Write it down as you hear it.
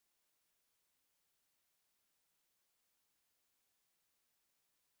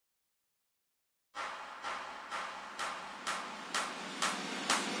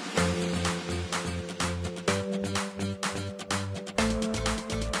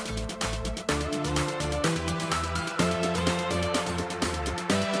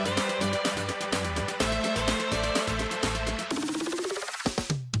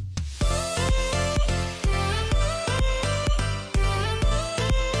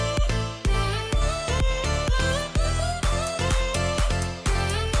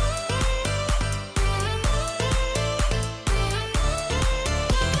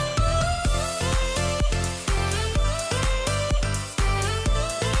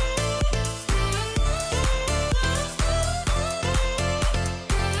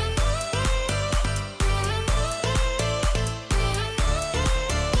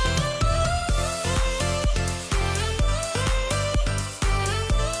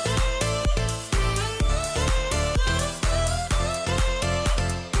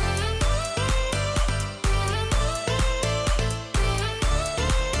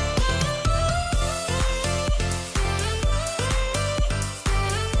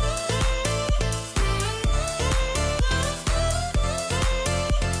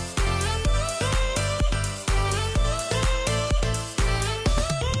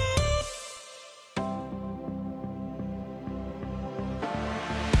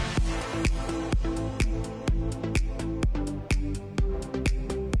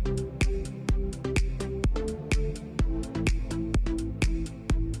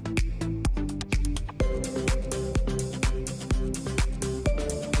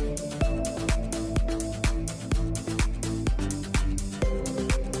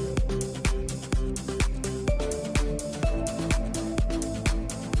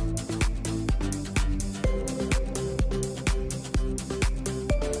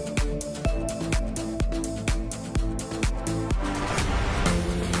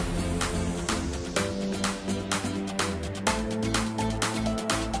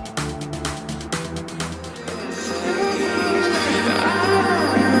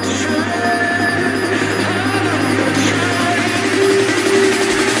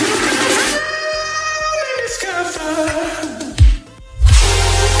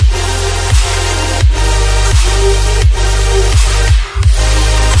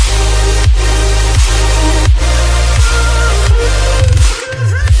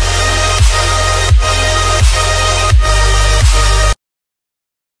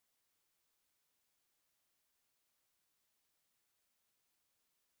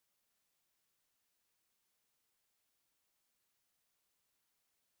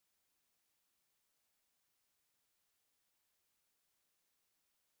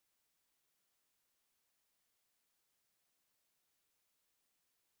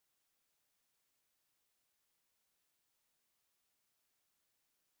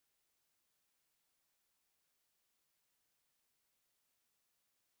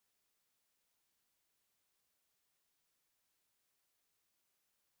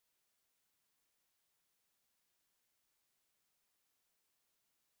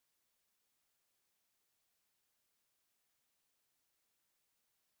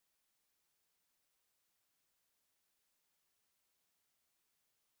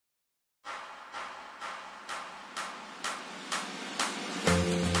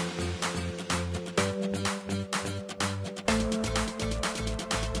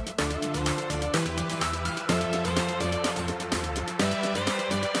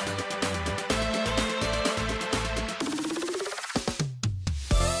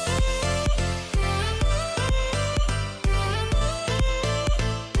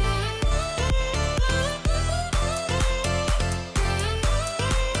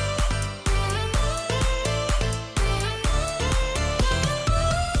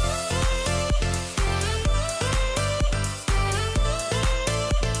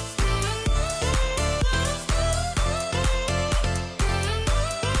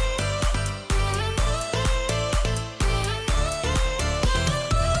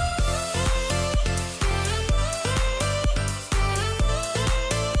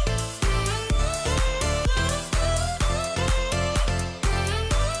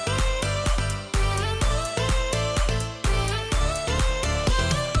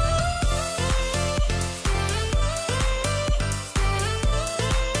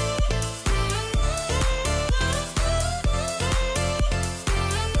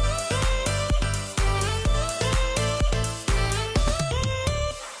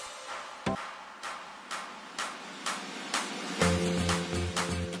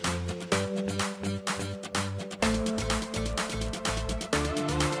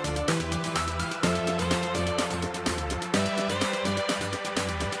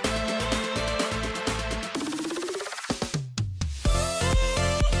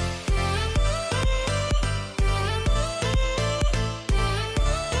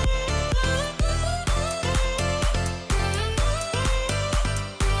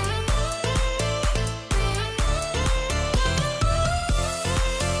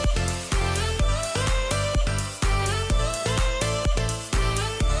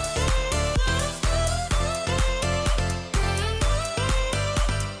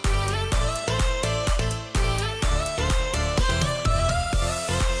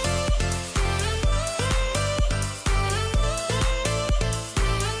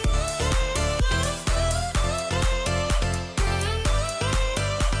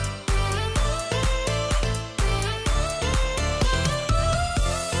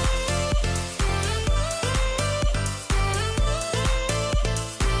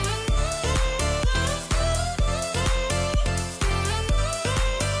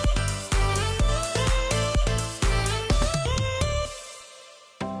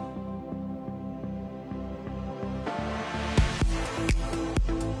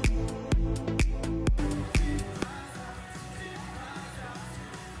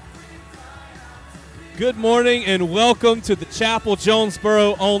Good morning and welcome to the Chapel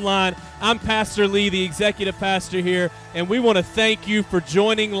Jonesboro Online. I'm Pastor Lee, the executive pastor here, and we want to thank you for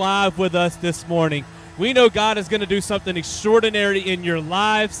joining live with us this morning. We know God is going to do something extraordinary in your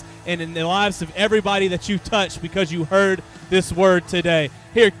lives and in the lives of everybody that you touch because you heard this word today.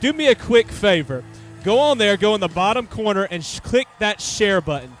 Here, do me a quick favor. Go on there, go in the bottom corner, and click that share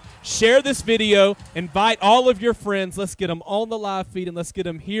button. Share this video, invite all of your friends. Let's get them on the live feed, and let's get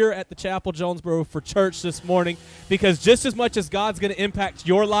them here at the Chapel Jonesboro for church this morning, because just as much as God's going to impact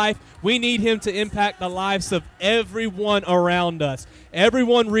your life, we need him to impact the lives of everyone around us.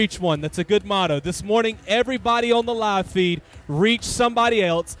 Everyone reach one. That's a good motto. This morning, everybody on the live feed, reach somebody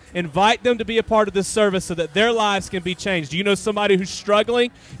else. Invite them to be a part of this service so that their lives can be changed. You know somebody who's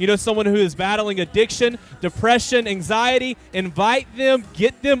struggling? You know someone who is battling addiction, depression, anxiety? Invite them.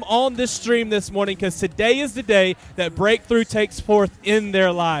 Get them on this stream this morning, because today is the day that breakthrough takes forth in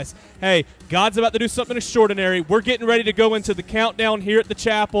their lives. Hey, God's about to do something extraordinary. We're getting ready to go into the countdown here at the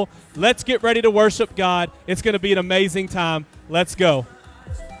chapel. Let's get ready to worship God. It's going to be an amazing time. Let's go.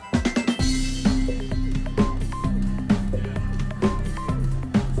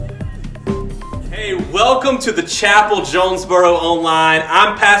 Hey, welcome to the Chapel Jonesboro Online.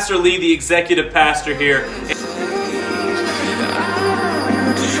 I'm Pastor Lee, the executive pastor here.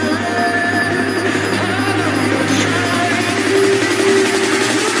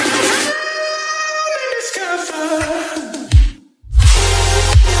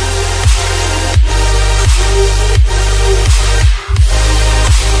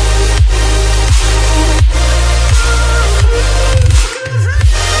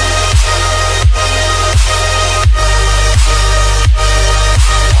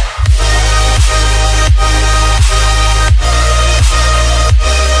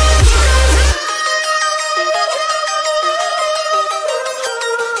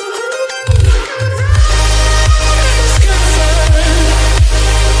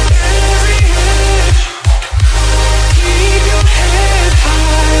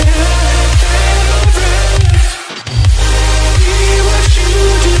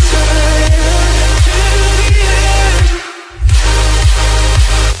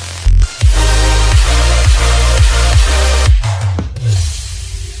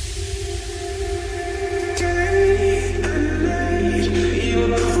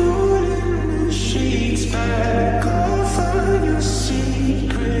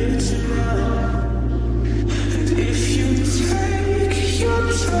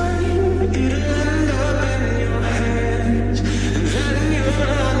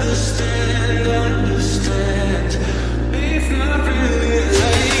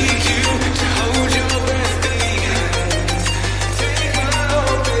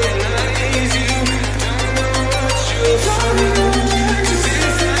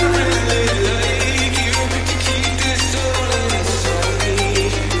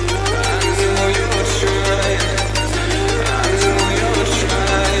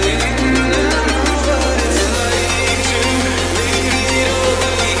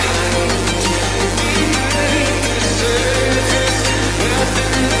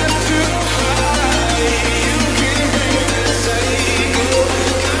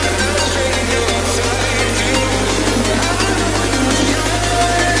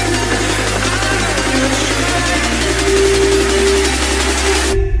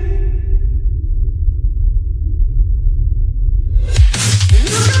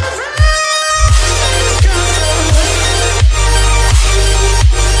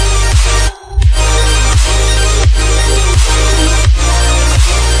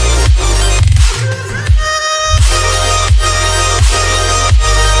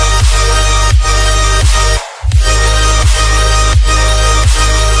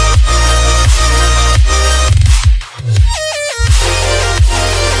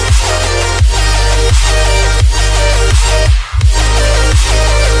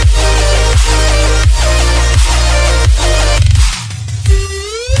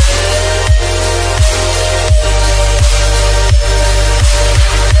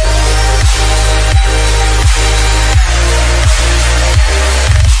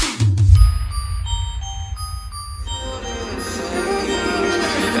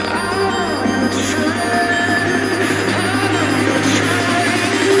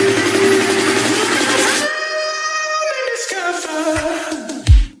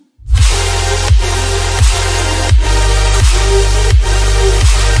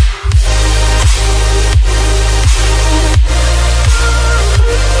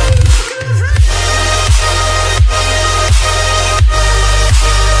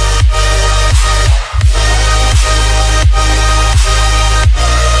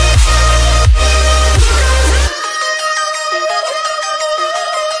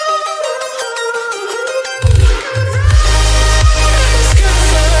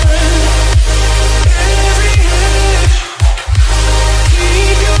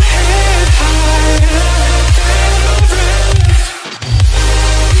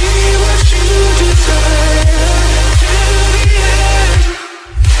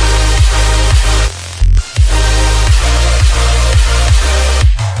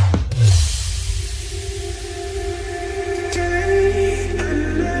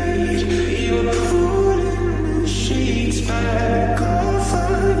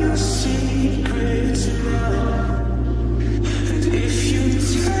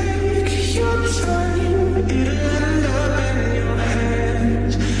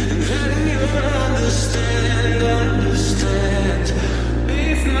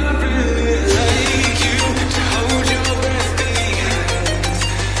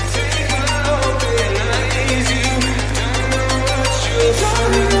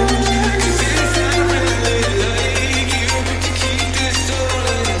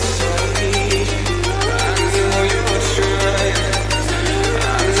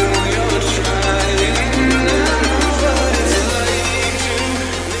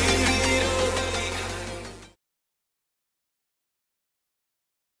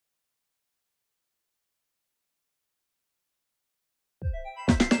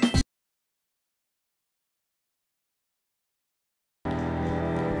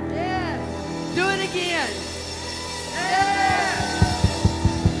 again. Yeah.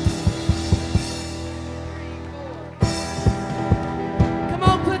 Come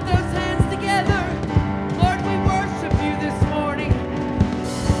on, put those hands together. Lord, we worship you this morning.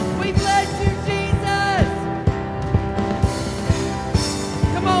 We bless you, Jesus.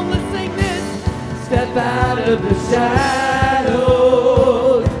 Come on, let's sing this. Step out of the shadows.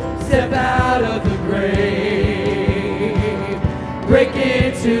 Step out of the grave. Break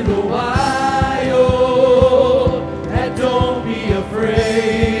into the wild. And don't be afraid.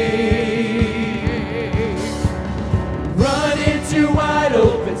 Run into wide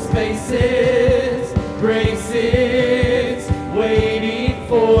open spaces. Graces waiting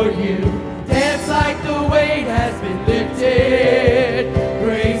for you. Dance like the weight has been lifted.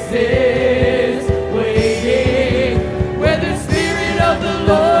 Graces waiting. Where the Spirit of the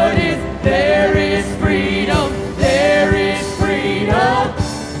Lord is, there is freedom. There is freedom.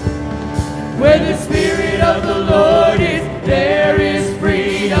 Where the Spirit of the Lord is, there is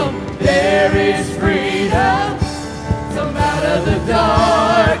freedom. There is freedom. Come out of the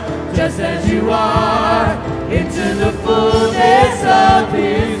dark, just as you are, into the fullness of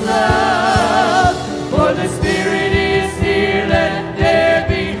His love. For the Spirit is here, let there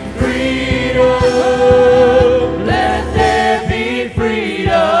be freedom. Let there be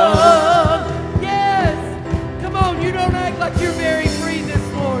freedom. Yes. Come on, you don't act like you're very free this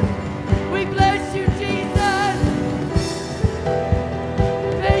morning. We bless you, Jesus.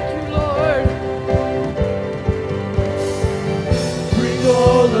 Thank you, Lord. Bring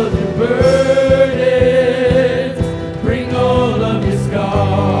all of your burdens. Bring all of your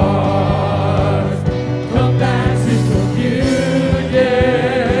scars. Come back to communion.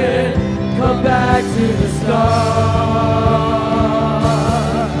 Come back to the start.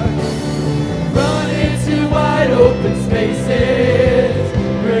 Run into wide open spaces.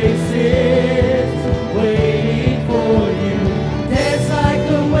 Graces waiting for you. Dance like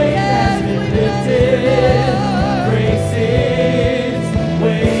the weight has been lifted. Graces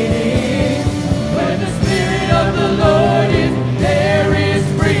waiting. Where the Spirit of the Lord is, there is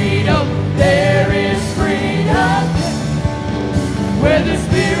freedom. There is freedom. Where the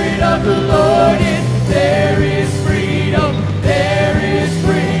Spirit of the Lord is, there is freedom. There is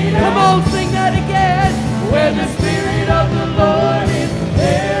freedom. Come on, sing that again. Where the Spirit of the Lord is,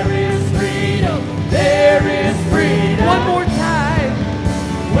 there is freedom. There is freedom. One more time.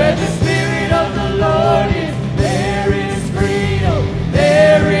 Where the Spirit of the Lord is, there is freedom.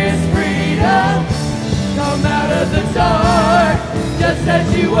 There is freedom. Come out of the dark, just as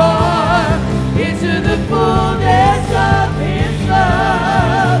you are, into the fullness of His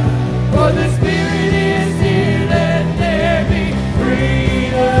love. For the Spirit is here, let there be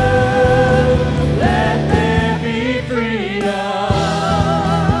freedom. Let there be freedom.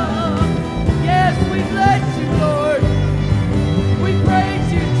 Yes, we bless you, Lord. We praise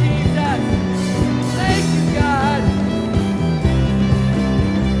you, Jesus. Thank you, God.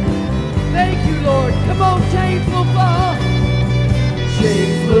 Thank you, Lord. Come on, chains will fall.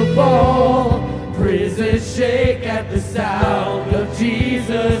 Chains will fall. Prisons shake at the sound of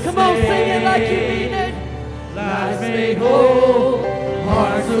Jesus. Come on, sing it like you mean it. Lives made whole.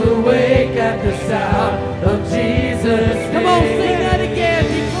 Hearts awake at the sound of Jesus. Come on, sing that again.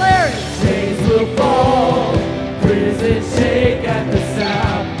 Declare it. Chains will fall. Prisons shake at the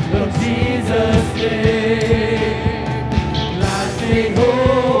sound of Jesus' name. Lives made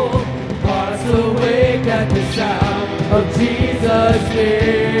whole. Hearts awake at the sound of Jesus'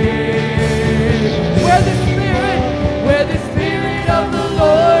 name. Where the Spirit of the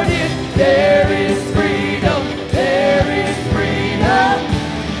Lord is, there is freedom. There is freedom.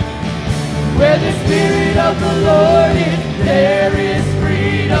 Where the Spirit of the Lord is, there is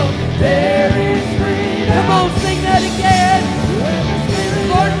freedom. There is freedom. Come on, sing that again.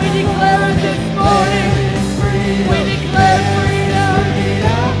 Lord, we declare it this morning. We declare freedom.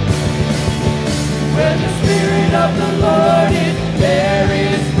 Where the Spirit of the Lord is, there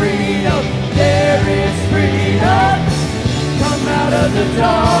is freedom. There is freedom. Come out of the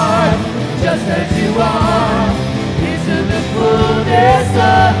dark, just as you are, into the fullness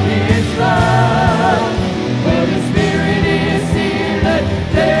of His love. Where the Spirit is here, let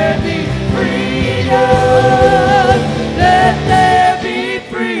there be freedom. Let there be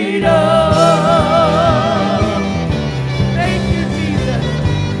freedom. Thank you, Jesus.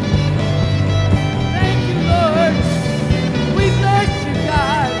 Thank you, Lord. We bless you,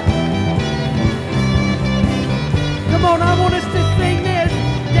 God. Come on, I want us to sing this.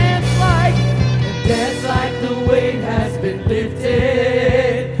 Dance like the weight has been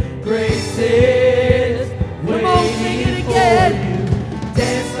lifted.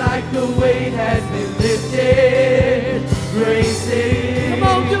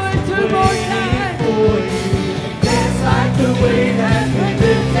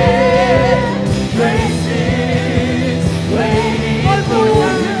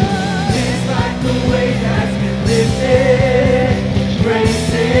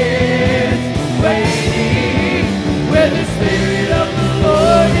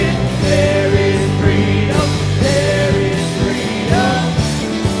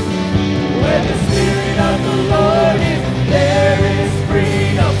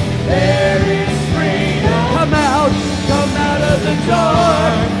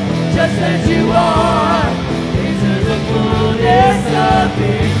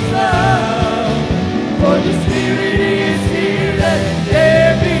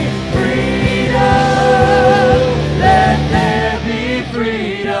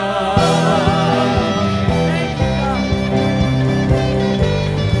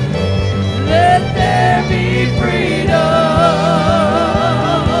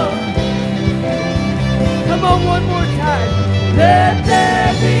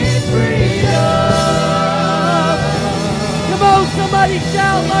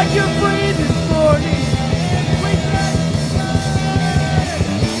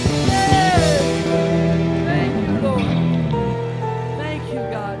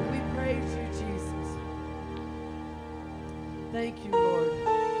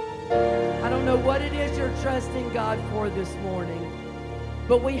 morning.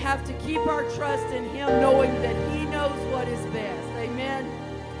 But we have to keep our trust in Him, knowing that He knows what is best. Amen.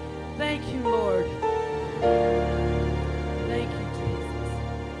 Thank you, Lord. Thank you, Jesus.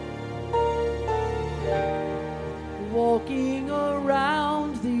 Walking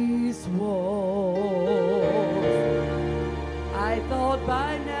around these walls, I thought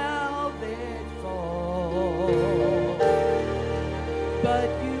by now they'd fall. But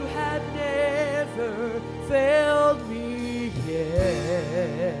you have never failed me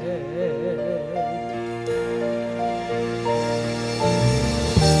yet.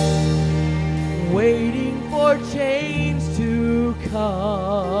 Waiting for change to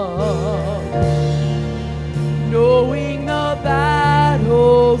come, knowing the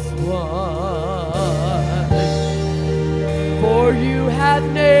battle's won. For you have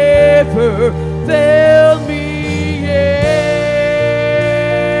never failed me yet.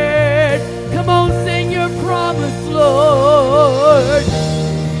 Come on, sing your promise, Lord.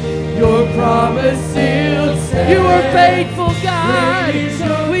 Your promise still stands. You are faithful, God.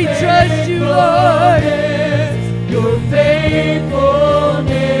 We trust you, Lord. Your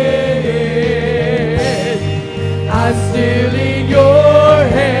faithfulness. I'm still in your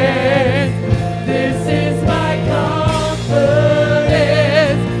hands. This is my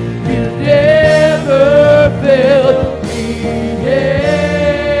confidence. You never failed me yet.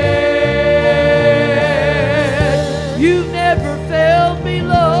 You never failed me,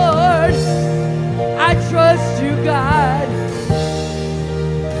 Lord. I trust you, God.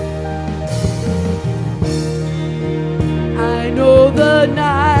 I know the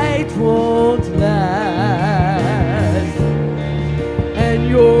night won't last, and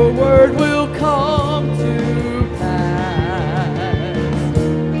your word will come to pass.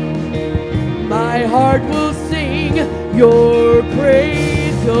 My heart will sing your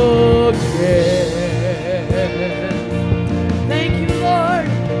praise again. Thank you, Lord.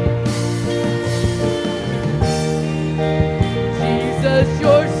 Jesus,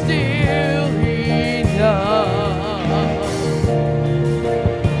 you're still enough.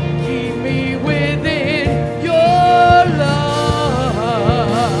 Keep me within your love.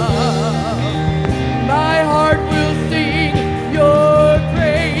 My heart will sing your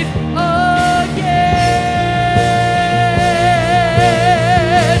praise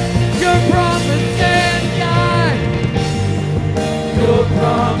again. Your promise stands, God. Your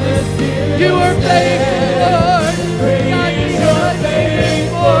promise is you are faithful, Lord. God, you are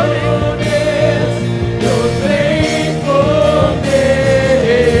faithful. Your faithfulness.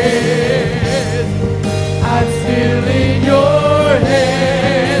 I'm still in your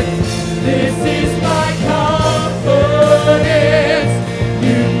hands. This is my confidence.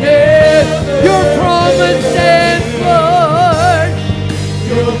 You never. Your promise stands, Lord.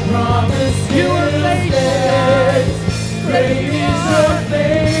 Your promise. You are faithful. Great is your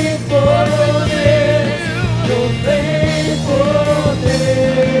faithfulness. Your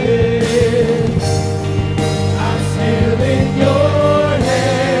faithfulness. I'm still in your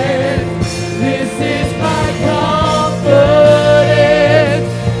hands. This is my confidence.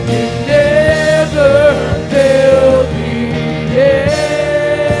 You never failed me yet.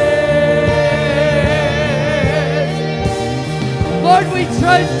 Lord, we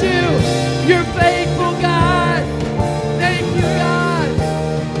trust you. You're faithful, God. Thank you, God.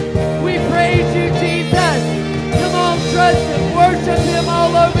 We praise you, Jesus. Come on, trust Him, worship Him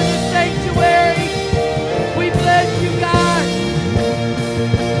all over the sanctuary. We bless you, God.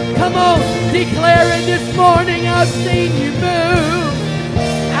 Come on, declare it this morning. I've seen you move.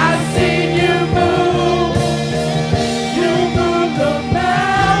 I've seen you move. You move the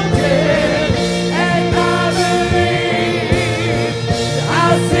mountains, and I believe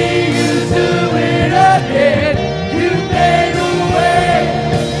I'll see you do it again. You made a way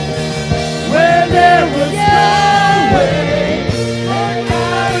where there was no way. Lord, I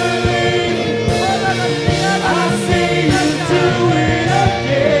believe I'll see you do it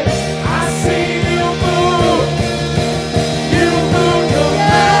again. I see you move. You move the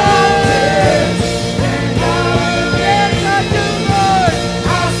mountains, and I believe. Yes, I do, Lord.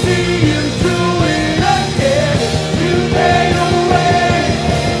 I'll see you do it again. You made a way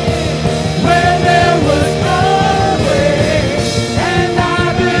where there was no way, and I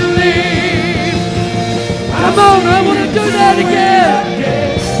believe. Come on, I want to do that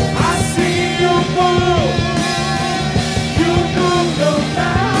again. I see you move. You move the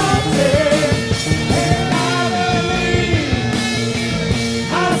mountains, and I believe.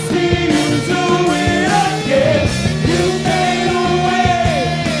 I see you do it again. You made a way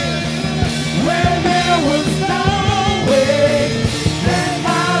where there was no way, and I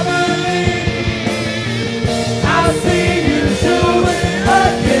believe. I see you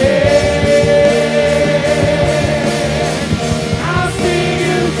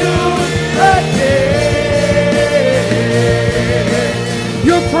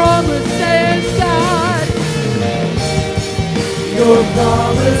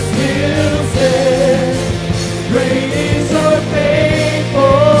promise still stands. Great is your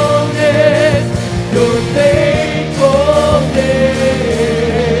faithfulness, your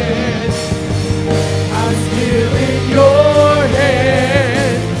faithfulness. I'm still in your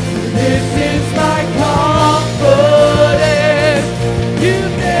hands. This is my confidence. You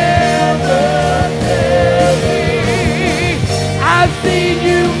never fail me. I've seen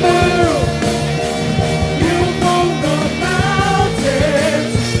you move. You move the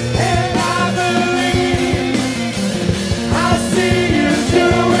mountains, and I believe I see you do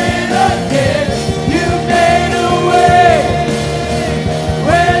it again. You made a way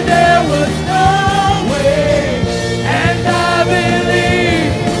where there was no way, and I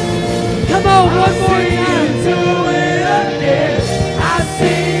believe. Come on, one more time. Do it again. I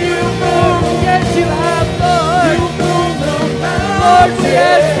see you move. Yes, you have, Lord. You move the mountains. Lord, we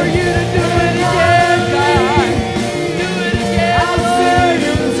ask for you to do it again, God. Do it again, I see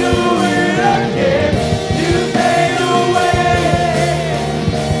you do it again. You made a way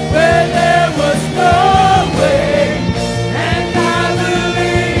where there was no way, and I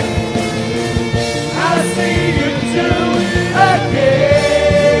believe I see you do it again.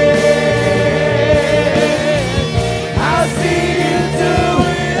 I see you do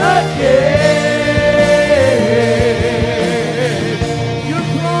it again. Your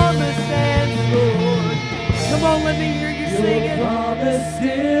promise stands, Lord. Come on, let me hear you sing it. Your promise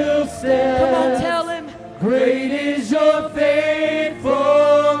still stands. Come on, tell him. Great is your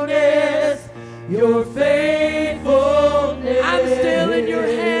faithfulness, your faithfulness. I'm still in your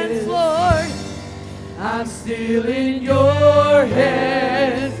hands, Lord. I'm still in your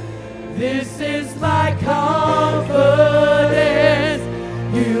hands. This is my confidence.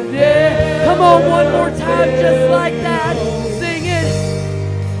 You never. Come on, one more time, just like that. Sing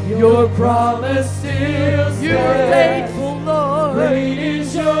it. Your promise still stands. You're faithful, Lord. Great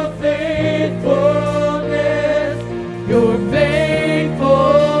is your faithfulness, your faithfulness.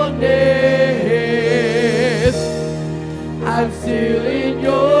 I'm still in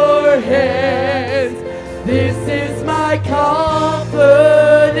your hands. This is my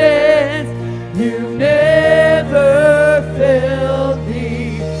confidence. You've never failed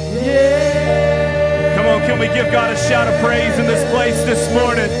me yet. Come on, can we give God a shout of praise in this place this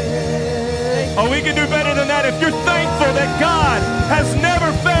morning? Oh, we can do better than that. If you're thankful that God has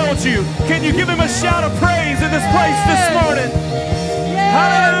never failed you, can you give him a shout of praise in this place this morning?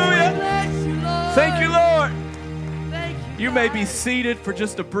 Hallelujah. Bless you, Lord. Thank you, Lord. Thank you. You may be seated for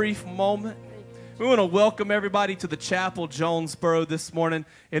just a brief moment. We want to welcome everybody to the Chapel Jonesboro this morning.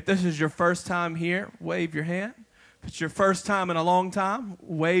 If this is your first time here, wave your hand. If it's your first time in a long time,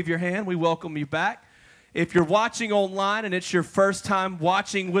 wave your hand. We welcome you back. If you're watching online and it's your first time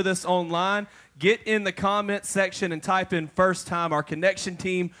watching with us online, get in the comment section and type in first time. Our connection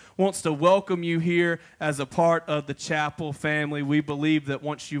team wants to welcome you here as a part of the Chapel family. We believe that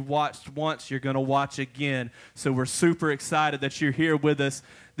once you've watched once, you're going to watch again. So we're super excited that you're here with us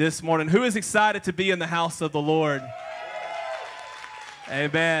this morning. Who is excited to be in the house of the Lord?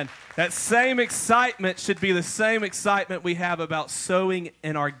 Amen. That same excitement should be the same excitement we have about sowing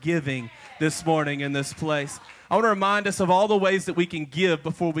and our giving this morning in this place. I want to remind us of all the ways that we can give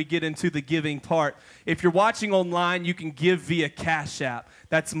before we get into the giving part. If you're watching online, you can give via Cash App.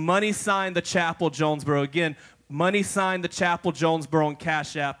 That's $ the Chapel Jonesboro. Again, $ the Chapel Jonesboro on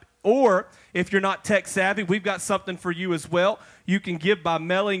Cash App. Or if you're not tech savvy, we've got something for you as well. You can give by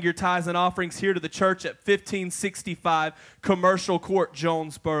mailing your tithes and offerings here to the church at 1565 Commercial Court,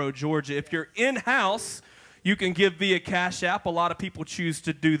 Jonesboro, Georgia. If you're in-house, you can give via Cash App. A lot of people choose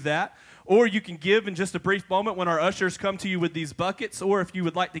to do that. Or you can give in just a brief moment when our ushers come to you with these buckets. Or if you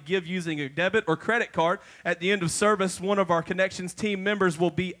would like to give using a debit or credit card, at the end of service, one of our Connections team members will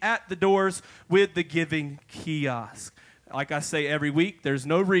be at the doors with the giving kiosk. Like I say every week, there's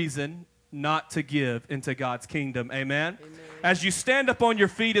no reason not to give into God's kingdom. Amen? Amen. As you stand up on your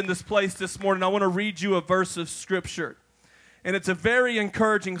feet in this place this morning, I want to read you a verse of Scripture. And it's a very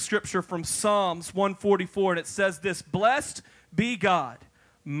encouraging Scripture from Psalms 144. And it says this: "Blessed be God,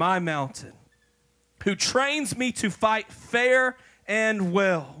 my mountain, who trains me to fight fair and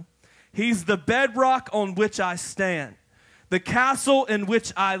well. He's the bedrock on which I stand, the castle in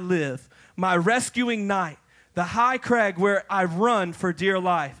which I live, my rescuing knight, the high crag where I run for dear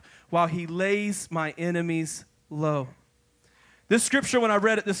life, while he lays my enemies low." This scripture, when I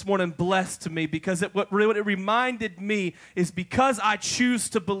read it this morning, blessed to me because what it reminded me is because I choose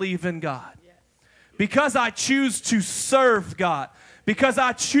to believe in God, because I choose to serve God, because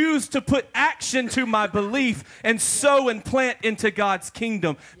I choose to put action to my belief and sow and plant into God's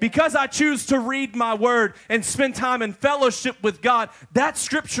kingdom, because I choose to read my word and spend time in fellowship with God, that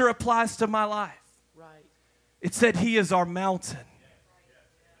scripture applies to my life. It said he is our mountain.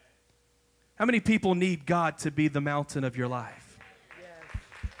 How many people need God to be the mountain of your life?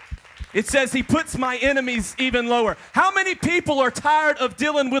 It says he puts my enemies even lower. How many people are tired of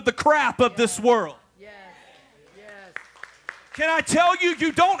dealing with the crap of this world? Can I tell you,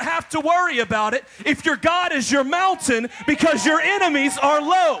 you don't have to worry about it if your God is your mountain, because your enemies are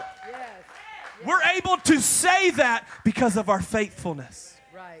low. We're able to say that because of our faithfulness.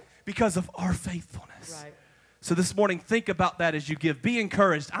 Because of our faithfulness. So this morning, think about that as you give. Be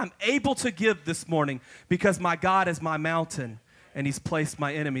encouraged. I'm able to give this morning because my God is my mountain, and he's placed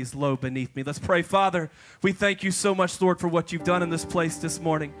my enemies low beneath me. Let's pray. Father, we thank you so much, Lord, for what you've done in this place this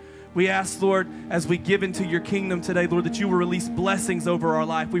morning. We ask, Lord, as we give into your kingdom today, Lord, that you will release blessings over our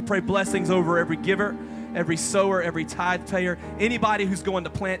life. We pray blessings over every giver, every sower, every tithe payer, anybody who's going to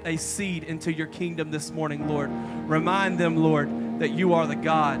plant a seed into your kingdom this morning, Lord. Remind them, Lord, that you are the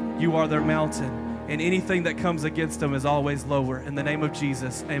God, you are their mountain, and anything that comes against them is always lower. In the name of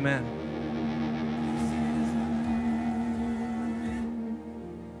Jesus, amen.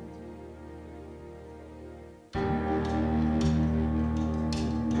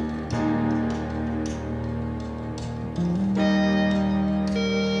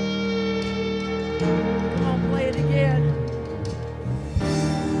 Come on, play it again.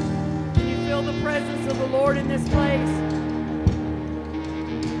 Can you feel the presence of the Lord in this place?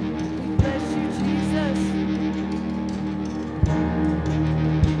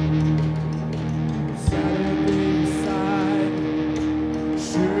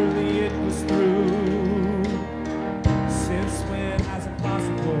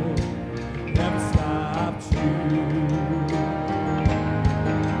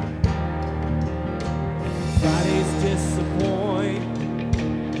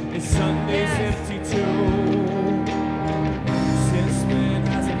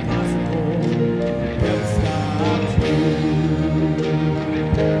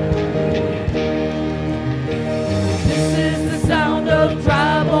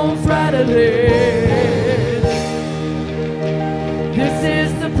 This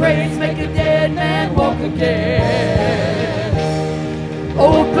is the praise, make a dead man walk again.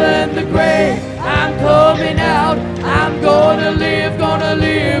 Open the grave, I'm coming out, I'm gonna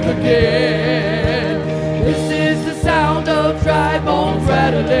live again. This is the sound of dry bones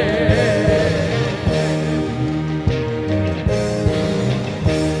rattling.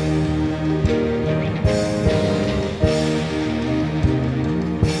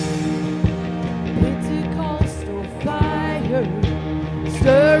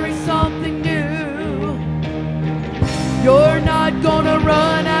 Stirring something new. You're not gonna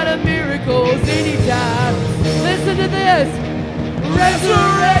run out of miracles anytime. Listen to this.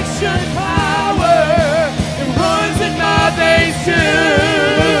 Resurrection power, it runs in my veins too.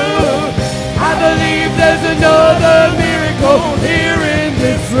 I believe there's another miracle here in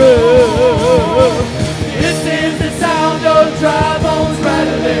this room. This is the sound of dry bones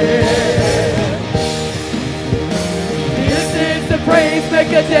rattling. Praise, make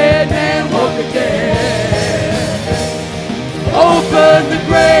a dead man walk again. Open the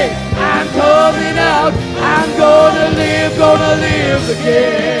grave, I'm coming out, I'm gonna live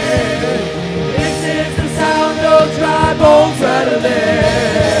again. This is the sound of dry bones rattling.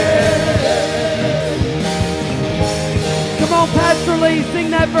 Come on, Pastor Lee,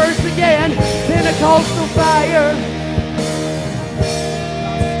 sing that verse again. Pentecostal fire.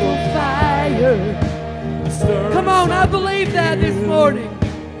 Pentecostal fire. Come on, I believe that this morning.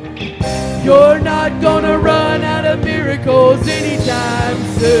 You're not gonna run out of miracles anytime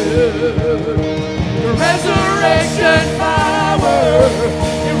soon. The resurrection power,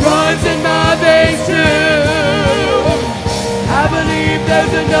 it runs in my veins too. I believe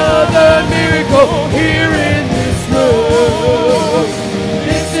there's another miracle here in this room.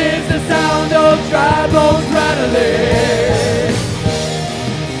 This is the sound of dry bones rattling.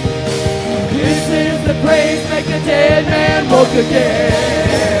 This is the praise, make a dead man walk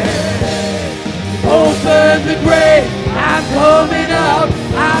again. Open the grave, I'm coming out,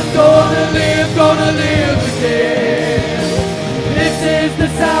 I'm gonna live again. This is the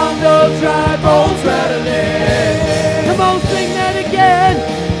sound of dry bones rattling. Come on, sing that again.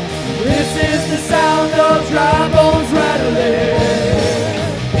 This is the sound of dry bones rattling.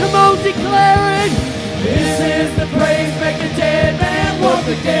 Come on, declare it. This is the praise, make a dead man walk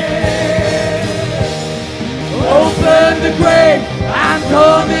again. Open the grave, I'm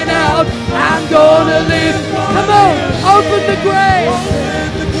coming the grave.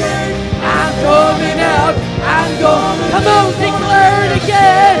 I'm coming out. I'm going. Come on, declare it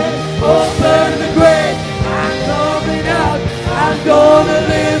again. Open the grave. I'm coming out. I'm gonna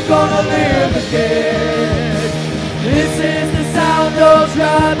live again. This is the sound of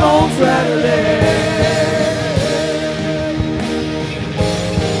dry bones rattling.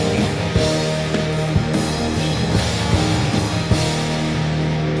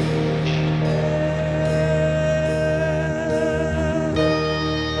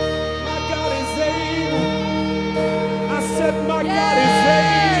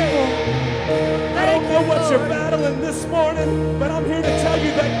 You're battling this morning, but I'm here to tell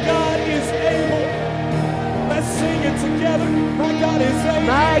you that God is able. Let's sing it together. My God is able.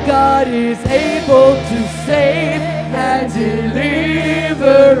 My God is able to save and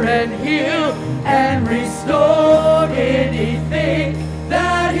deliver and heal and restore anything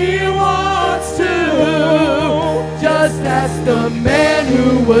that He wants to. Just as the man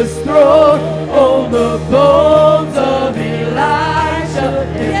who was thrown on the bones of Elijah.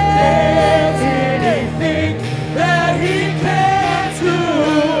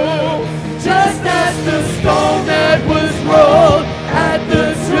 The stone that was rolled at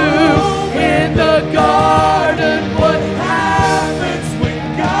the tomb in the garden. What happens when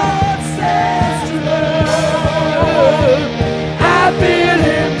God says to move? I feel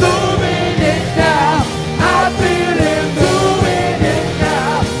Him moving it now. I feel Him doing it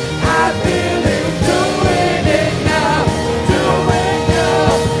now. I feel Him doing it now. Doing now.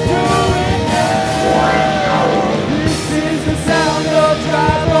 Doing now. This is the sound of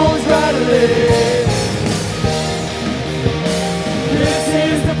dry bones rattling.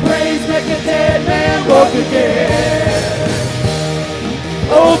 Make a dead man walk again.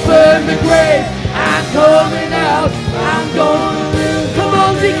 Open the grave. I'm coming out. I'm gonna live. Come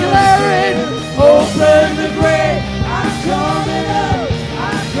on, declare it. Open the grave. I'm coming out.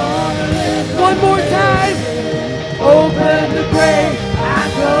 I'm gonna live. One more time. Open the grave.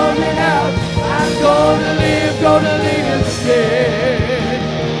 I'm coming out. I'm gonna live again.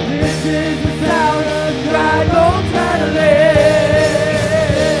 This is the sound of dry bones rattling.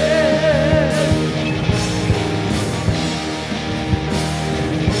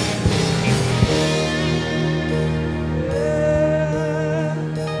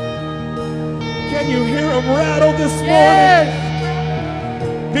 You hear them rattle this morning?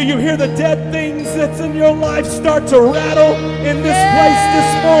 Do you hear the dead things that's in your life start to rattle in this place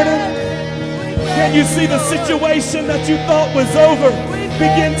this morning? Can you see the situation that you thought was over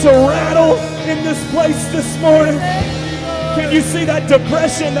begin to rattle in this place this morning? Can you see that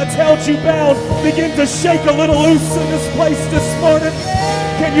depression that's held you bound begin to shake a little loose in this place this morning?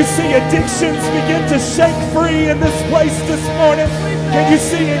 Can you see addictions begin to shake free in this place this morning? Can you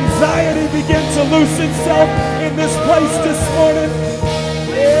see anxiety begin to loose itself in this place this morning?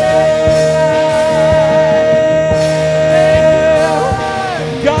 Yeah.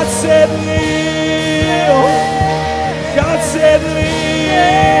 God said kneel. God said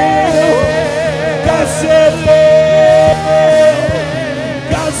kneel. God said live.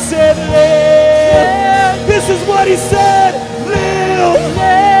 God said live. This is what He said. Live.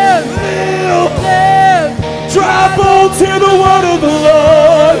 Live. Dry bones, hear the word of the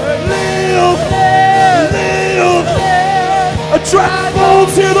Lord. Live. Live. Dry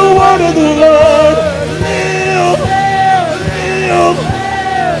bones, hear the word of the Lord. Live. Live.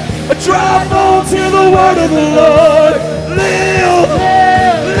 Dry bones, hear the word of the Lord. Live.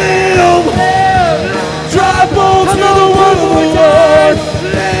 Live. Dry bones, hear the word of the Lord.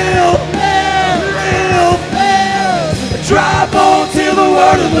 Live. Live. Dry bones, hear the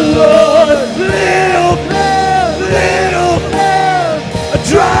word of the Lord. Live. Live.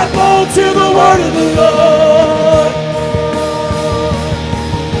 Dry bones, hear the word of the Lord.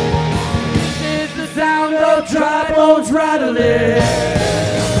 This is the sound of dry bones rattling.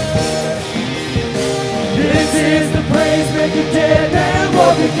 This is the praise making dead man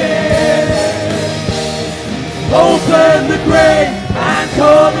walk again. Open the grave. I'm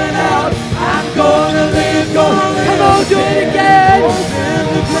coming out. I'm gonna live. Come on, do it again. Open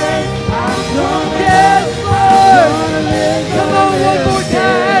the grave. I'm coming out. Come on, one more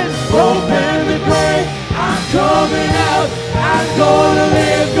time. Open the grave. I'm coming out. I'm gonna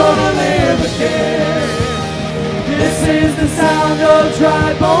live again. This is the sound of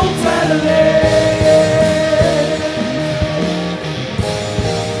dry bones rattling.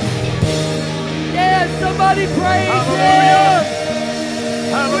 Yeah, somebody praise Him.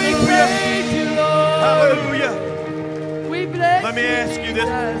 Hallelujah. We praise You, Lord. Hallelujah. We bless Let me ask you this.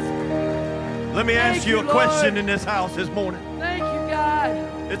 Let me ask you a question in this house this morning. Thank You, God.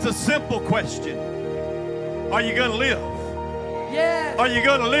 It's a simple question. Are you going to live? Yes. Are you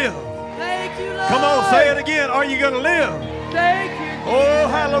going to live? Thank you, Lord. Come on, say it again. Are you going to live? Thank you. Oh,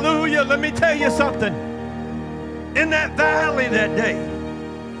 hallelujah. Let me tell you something. In that valley that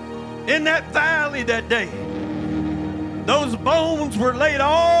day, those bones were laid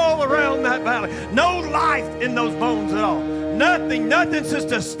all around that valley. No life in those bones at all. Nothing to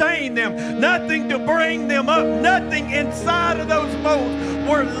sustain them, nothing to bring them up, nothing inside of those bones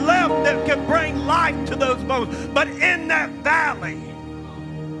were left that could bring life to those bones. But in that valley,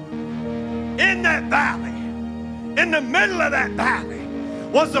 in the middle of that valley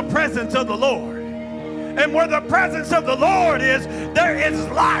was the presence of the Lord. And where the presence of the Lord is, there is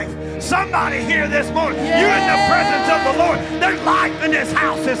life. Somebody here this morning, you're in the presence of the Lord. There's life in this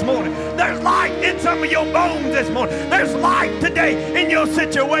house this morning. There's life in some of your bones this morning. There's life today in your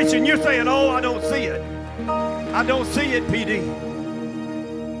situation. You're saying, oh, I don't see it. I don't see it, PD.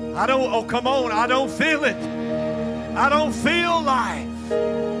 Oh, come on, I don't feel it. I don't feel life.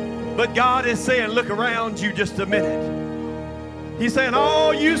 But God is saying, look around you just a minute. He's saying,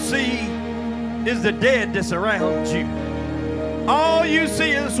 all you see is the dead that's around you. All you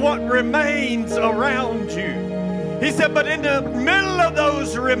see is what remains around you. He said, but in the middle of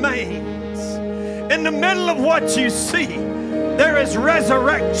those remains, in the middle of what you see, there is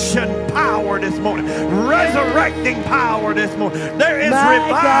resurrection power this morning. Resurrecting power this morning. There is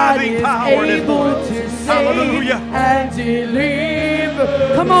reviving power this morning. Hallelujah. And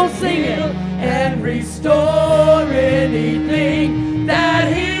deliver. Come on, sing it. And restore anything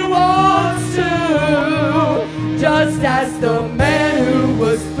that He wants to. Just as the man who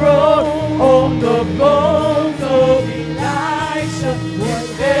was thrown on the bones of Elisha.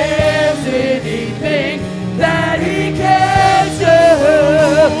 If there's anything that He can do,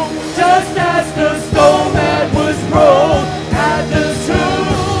 just as the stone that was rolled at the tomb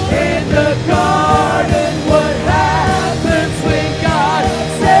in the garden, what happens when God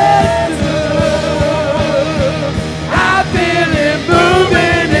says to? I feel Him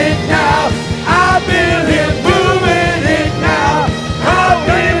moving it now. I feel Him moving it now. Come on,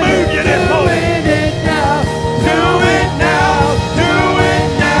 can He move you this morning? Do it now. Do it now. Do it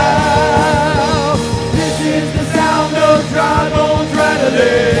now. This is the sound of dry bones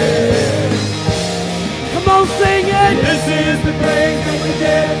rattling. Come on, sing it. This is the praise that the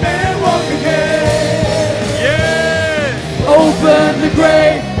dead man walk again. Yeah. Open the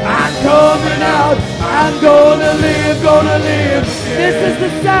grave. I'm coming out. I'm gonna live, gonna live. This is the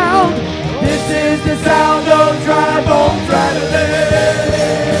sound. This is the sound of dry bones rattling.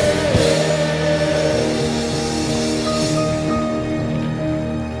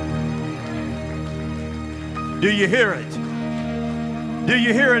 Do you hear it? Do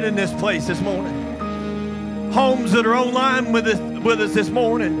you hear it in this place this morning? Homes that are online with us this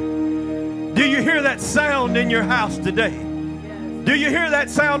morning. Do you hear that sound in your house today? Do you hear that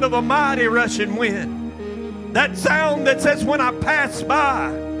sound of a mighty rushing wind? That sound that says, when I pass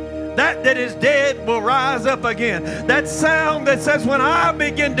by, that is dead will rise up again. That sound that says, when I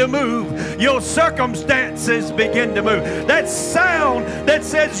begin to move, your circumstances begin to move. That sound that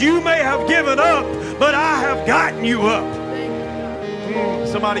says, you may have given up, but I have gotten you up.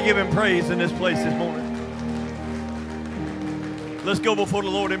 Somebody give Him praise in this place this morning. Let's go before the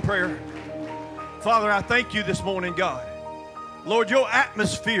Lord in prayer. Father, I thank you this morning, God. Lord, your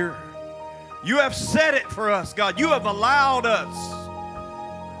atmosphere, you have set it for us, God. You have allowed us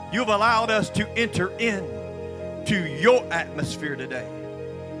to enter in to your atmosphere today.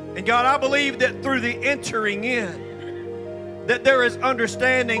 And God, I believe that through the entering in, that there is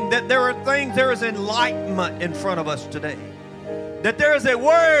understanding, that there are things, there is enlightenment in front of us today. That there is a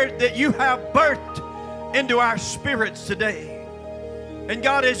word that you have birthed into our spirits today. And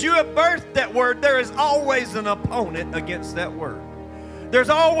God, as you have birthed that word, there is always an opponent against that word. There's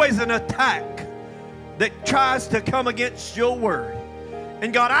always an attack that tries to come against your word.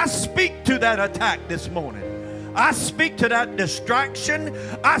 And God, I speak to that attack this morning. I speak to that distraction.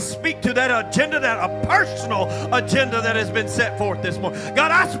 I speak to that agenda, that a personal agenda that has been set forth this morning.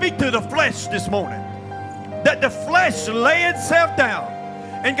 God, I speak to the flesh this morning. That the flesh lay itself down.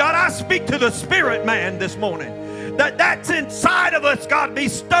 And God, I speak to the spirit man this morning. That's inside of us, God, be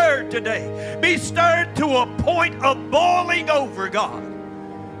stirred today. Be stirred to a point of boiling over, God.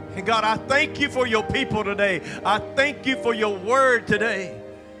 And God, I thank you for your people today. I thank you for your word today.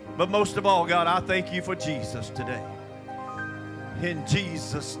 But most of all, God, I thank you for Jesus today. In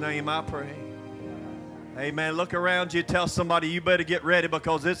Jesus' name I pray. Amen. Look around you. Tell somebody you better get ready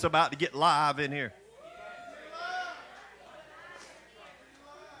because it's about to get live in here.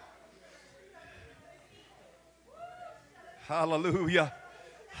 Hallelujah.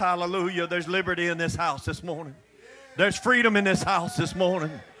 Hallelujah. There's liberty in this house this morning. There's freedom in this house this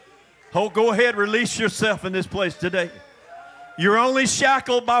morning. Oh, go ahead, release yourself in this place today. You're only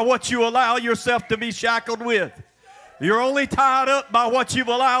shackled by what you allow yourself to be shackled with. You're only tied up by what you've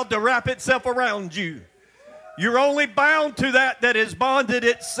allowed to wrap itself around you. You're only bound to that has bonded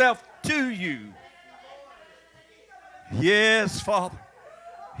itself to you. Yes, Father.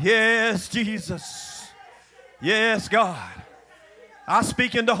 Yes, Jesus. Yes, God. I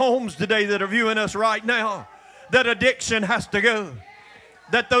speak into homes today that are viewing us right now, that addiction has to go.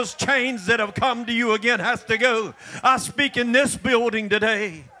 That those chains that have come to you again has to go. I speak in this building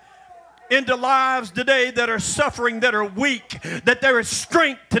today, into lives today that are suffering, that are weak, that there is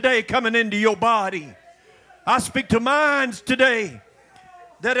strength today coming into your body. I speak to minds today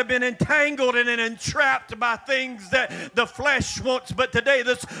that have been entangled and entrapped by things that the flesh wants, but today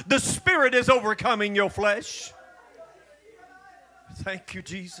the Spirit is overcoming your flesh. Thank you,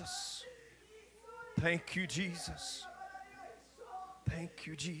 Jesus. Thank you, Jesus. Thank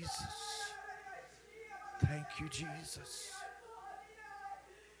you, Jesus. Thank you, Jesus.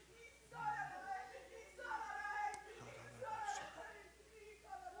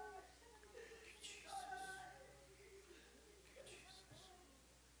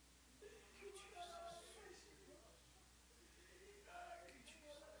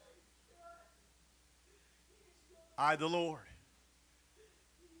 I, the Lord,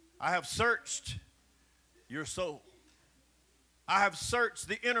 I have searched your soul. I have searched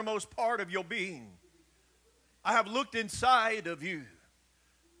the innermost part of your being. I have looked inside of you.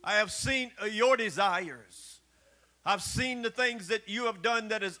 I have seen your desires. I've seen the things that you have done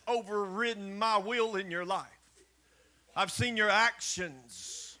that has overridden my will in your life. I've seen your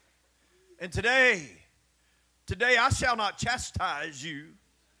actions. And today I shall not chastise you.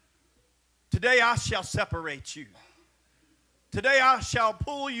 Today I shall separate you. Today I shall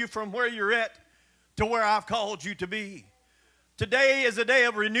pull you from where you're at to where I've called you to be. Today is a day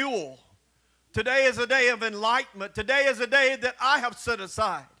of renewal. Today is a day of enlightenment. Today is a day that I have set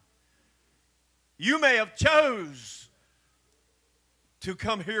aside. You may have chose to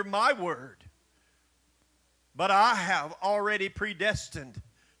come hear my word, but I have already predestined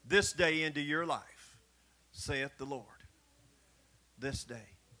this day into your life, saith the Lord. This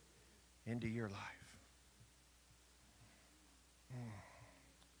day into your life.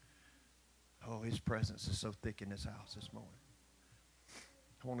 Oh, His presence is so thick in this house this morning.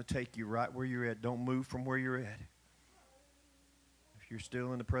 I want to take you right where you're at. Don't move from where you're at. If you're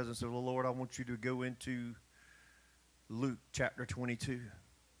still in the presence of the Lord, I want you to go into Luke chapter 22.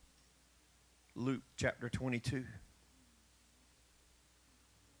 Luke chapter 22.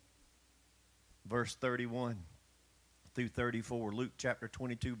 Verse 31 through 34. Luke chapter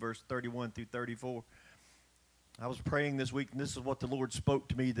 22, verse 31 through 34. I was praying this week, and this is what the Lord spoke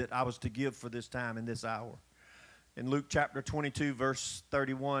to me that I was to give for this time and this hour. In Luke chapter 22, verse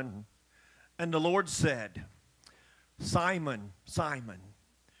 31, and the Lord said, Simon, Simon,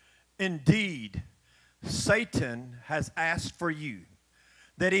 indeed Satan has asked for you,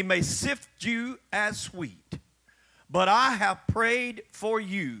 that he may sift you as wheat. But I have prayed for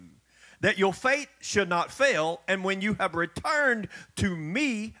you, that your faith should not fail, and when you have returned to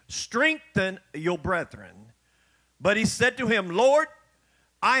me, strengthen your brethren. But he said to him, Lord,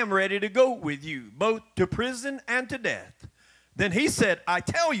 I am ready to go with you, both to prison and to death. Then he said, I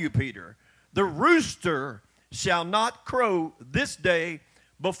tell you, Peter, the rooster shall not crow this day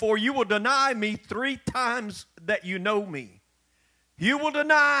before you will deny me 3 times that you know me. You will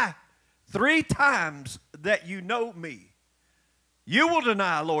deny 3 times that you know me. You will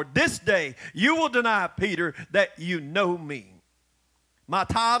deny, Lord, this day. You will deny, Peter, that you know me. My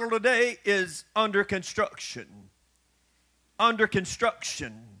title today is Under Construction. Under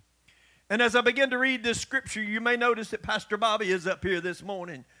construction. And as I begin to read this scripture, you may notice that Pastor Bobby is up here this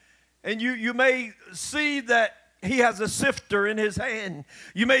morning. And you may see that he has a sifter in his hand.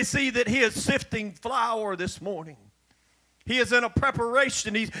 You may see that he is sifting flour this morning. He is in a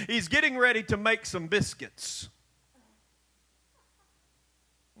preparation. He's getting ready to make some biscuits.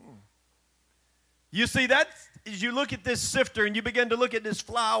 You see, that's, as you look at this sifter and you begin to look at this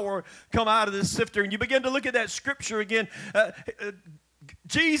flour come out of this sifter and you begin to look at that scripture again,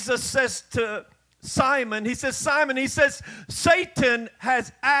 Jesus says to Simon, he says, Simon, he says, Satan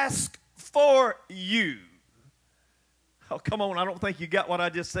has asked for you. Oh, come on, I don't think you got what I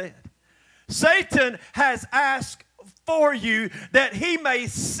just said. Satan has asked for you that he may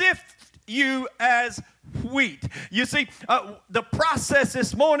sift you as wheat. You see, the process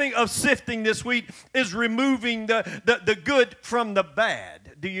this morning of sifting this wheat is removing the good from the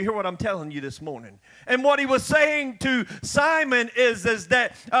bad. Do you hear what I'm telling you this morning? And what he was saying to Simon is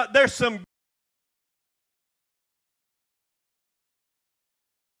that there's some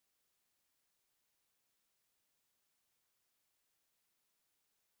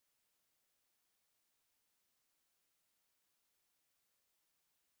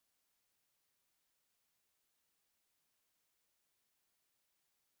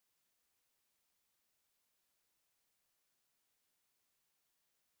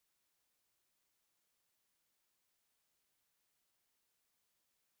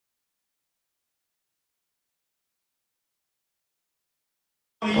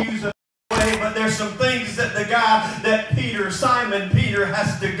use it way, but there's some things that the guy that Simon Peter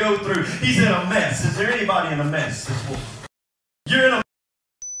has to go through. He's in a mess. Is there anybody in a mess this morning? You're in a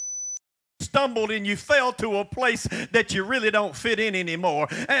stumbled and you fell to a place that you really don't fit in anymore.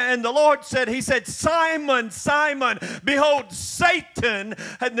 And the Lord said, he said, Simon, Simon, behold, Satan,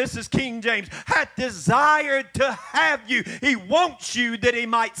 and this is King James, hath desired to have you. He wants you that he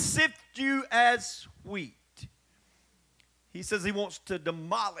might sift you as wheat. He says he wants to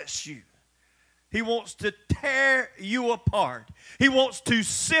demolish you. He wants to tear you apart. He wants to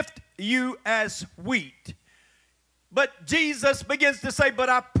sift you as wheat. But Jesus begins to say, but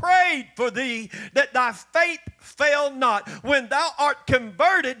I prayed for thee that thy faith fail not. When thou art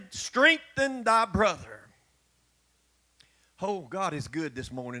converted, strengthen thy brother. Oh, God is good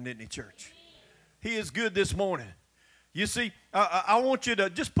this morning, isn't he, church? He is good this morning. You see, I want you to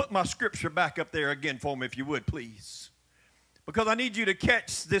just put my scripture back up there again for me, if you would, please. Because I need you to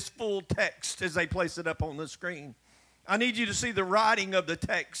catch this full text as they place it up on the screen. I need you to see the writing of the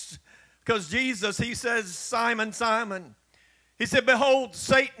text. Because Jesus, he says, Simon, Simon. He said, behold,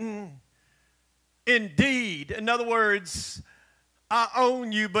 Satan indeed. In other words, I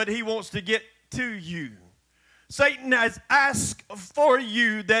own you, but he wants to get to you. Satan has asked for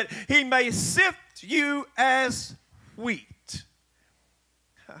you that he may sift you as wheat.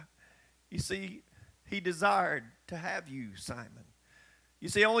 You see, he desired to have you, Simon. You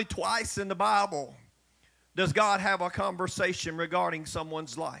see, only twice in the Bible does God have a conversation regarding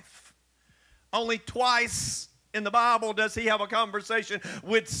someone's life. Only twice in the Bible does he have a conversation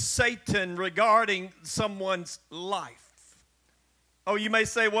with Satan regarding someone's life. Oh, you may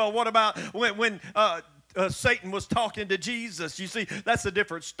say, well, what about when Satan was talking to Jesus? You see, that's a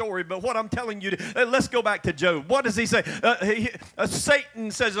different story. But what I'm telling you, let's go back to Job. What does he say? Satan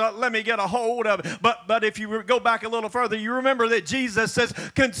says, let me get a hold of it. But if you go back a little further, you remember that Jesus says,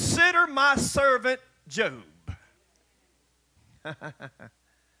 consider my servant Job.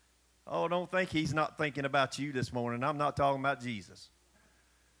 Oh, don't think he's not thinking about you this morning. I'm not talking about Jesus.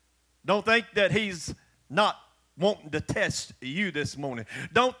 Don't think that he's not wanting to test you this morning.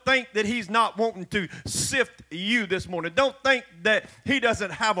 Don't think that he's not wanting to sift you this morning. Don't think that he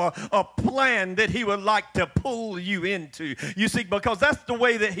doesn't have a plan that he would like to pull you into. You see, because that's the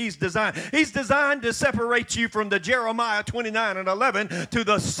way that he's designed. He's designed to separate you from the Jeremiah 29:11 to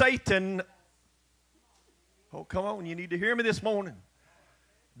the Satan. Oh, come on, you need to hear me this morning.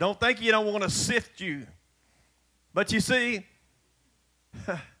 Don't think you don't want to sift you. But you see,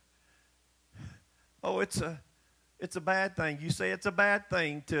 oh, it's a bad thing. You say it's a bad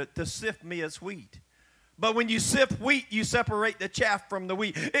thing to sift me as wheat. But when you sift wheat, you separate the chaff from the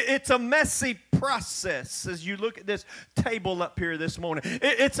wheat. It's a messy process as you look at this table up here this morning.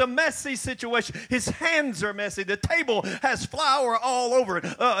 It's a messy situation. His hands are messy. The table has flour all over it.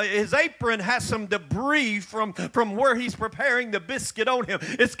 His apron has some debris from where he's preparing the biscuit on him.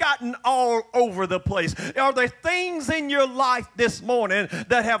 It's gotten all over the place. Are there things in your life this morning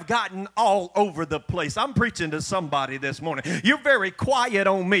that have gotten all over the place? I'm preaching to somebody this morning. You're very quiet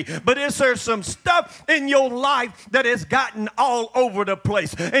on me, but is there some stuff in your life that has gotten all over the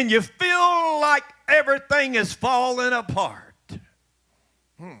place and you feel like everything is falling apart?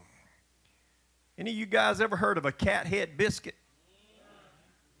 Any of you guys ever heard of a cat head biscuit?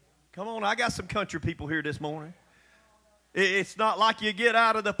 Come on, I got some country people here this morning. It's not like you get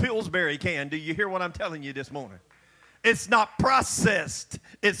out of the Pillsbury can. Do you hear what I'm telling you this morning? It's not processed,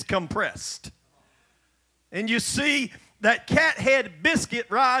 it's compressed. And you see, that cat head biscuit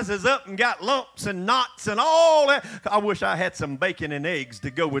rises up and got lumps and knots and all that. I wish I had some bacon and eggs to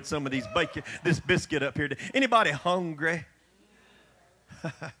go with some of this biscuit up here. Anybody hungry?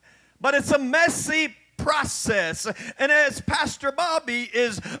 But it's a messy process. And as Pastor Bobby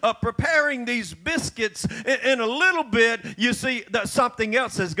is preparing these biscuits, in a little bit, you see that something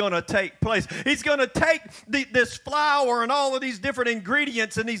else is going to take place. He's going to take this flour and all of these different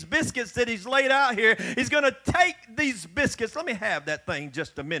ingredients and these biscuits that he's laid out here. He's going to take these biscuits. Let me have that thing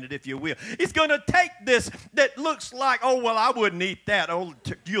just a minute, if you will. He's going to take this that looks like, oh, well, I wouldn't eat that. Oh,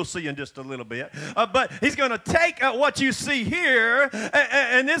 you'll see in just a little bit. But he's going to take what you see here,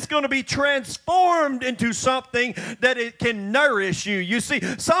 and it's going to be transformed into something that it can nourish you. You see,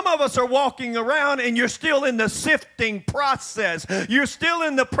 some of us are walking around and you're still in the sifting process. You're still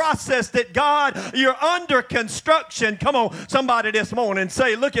in the process that God, you're under construction. Come on, somebody this morning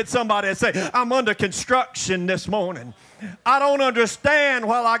say, look at somebody and say, I'm under construction this morning. I don't understand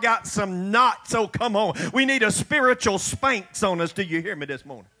why I got some knots. Oh, come on. We need a spiritual spanks on us. Do you hear me this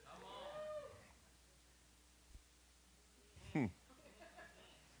morning?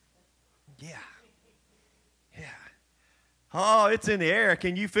 Yeah. Oh, it's in the air.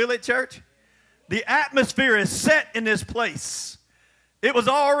 Can you feel it, church? The atmosphere is set in this place. It was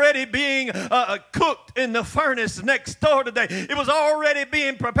already being cooked in the furnace next door today. It was already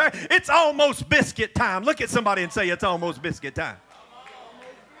being prepared. It's almost biscuit time. Look at somebody and say, it's almost biscuit time.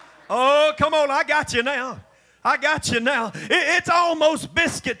 Oh, come on, I got you now. I got you now. It's almost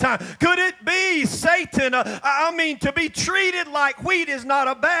biscuit time. Could it be Satan? To be treated like wheat is not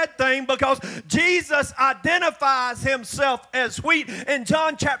a bad thing, because Jesus identifies himself as wheat. In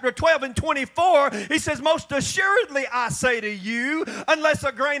John chapter 12 and 24, he says, most assuredly I say to you, unless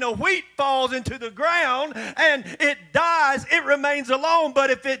a grain of wheat falls into the ground and it dies, it remains alone.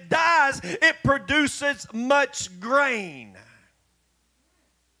 But if it dies, it produces much grain.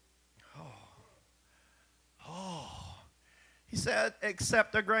 He said,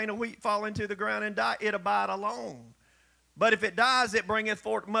 except a grain of wheat fall into the ground and die, it abide alone. But if it dies, it bringeth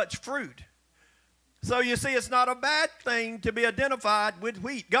forth much fruit. So you see, it's not a bad thing to be identified with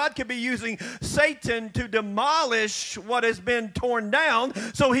wheat. God could be using Satan to demolish what has been torn down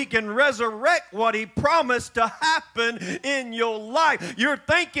so he can resurrect what he promised to happen in your life. You're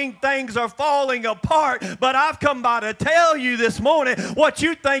thinking things are falling apart, but I've come by to tell you this morning, what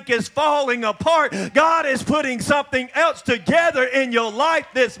you think is falling apart, God is putting something else together in your life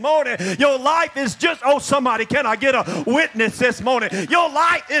this morning. Your life is just, oh, somebody, can I get a witness this morning? Your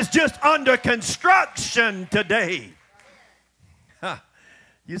life is just under construction today.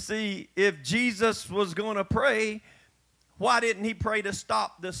 You see, if Jesus was going to pray, why didn't he pray to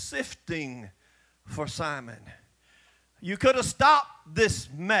stop the sifting for Simon? You could have stopped this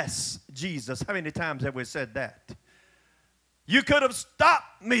mess, Jesus. How many times have we said that? You could have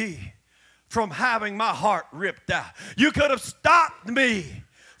stopped me from having my heart ripped out. You could have stopped me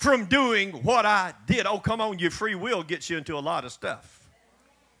from doing what I did. Oh, come on, your free will gets you into a lot of stuff.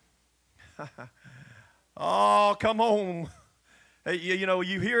 Oh, come on. You know,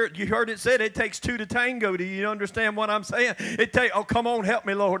 you heard it said it takes two to tango. Do you understand what I'm saying? Oh, come on, help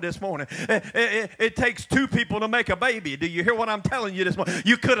me, Lord, this morning. It takes two people to make a baby. Do you hear what I'm telling you this morning?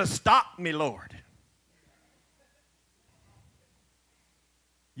 You could have stopped me, Lord.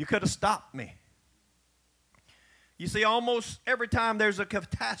 You could have stopped me. You see, almost every time there's a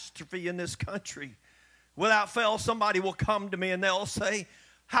catastrophe in this country, without fail, somebody will come to me and they'll say,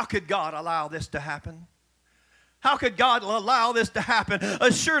 how could God allow this to happen? How could God allow this to happen?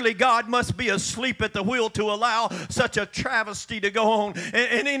 Surely God must be asleep at the wheel to allow such a travesty to go on.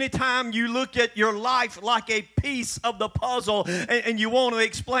 And anytime you look at your life like a piece of the puzzle and you want to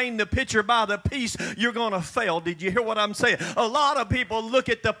explain the picture by the piece, you're going to fail. Did you hear what I'm saying? A lot of people look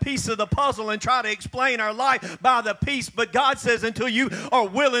at the piece of the puzzle and try to explain our life by the piece. But God says until you are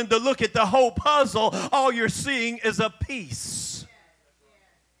willing to look at the whole puzzle, all you're seeing is a piece.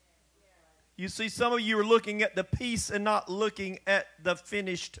 You see, some of you are looking at the piece and not looking at the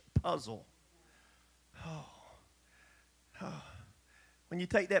finished puzzle. When you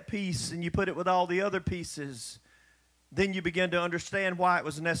take that piece and you put it with all the other pieces, then you begin to understand why it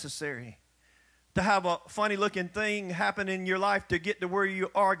was necessary. To have a funny-looking thing happen in your life to get to where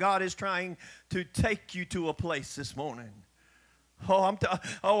you are, God is trying to take you to a place this morning.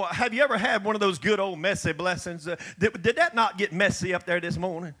 Have you ever had one of those good old messy blessings? Did that not get messy up there this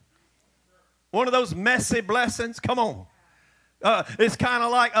morning? One of those messy blessings? Come on. It's kind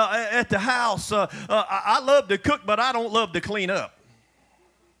of like at the house. I love to cook, but I don't love to clean up.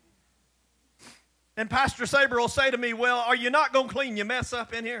 And Pastor Saber will say to me, well, are you not going to clean your mess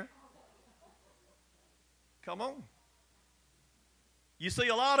up in here? Come on. You see,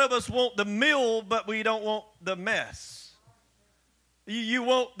 a lot of us want the meal, but we don't want the mess. You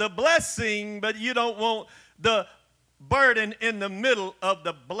want the blessing, but you don't want the burden in the middle of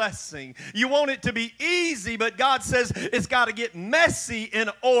the blessing. You want it to be easy, but God says it's got to get messy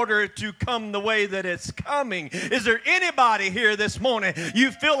in order to come the way that it's coming. Is there anybody here this morning you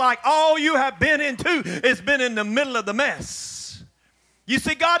feel like all you have been into has been in the middle of the mess? You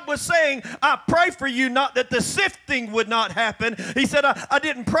see, God was saying, I pray for you not that the sifting would not happen. He said, I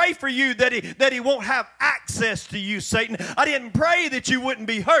didn't pray for you that he won't have access to you, Satan. I didn't pray that you wouldn't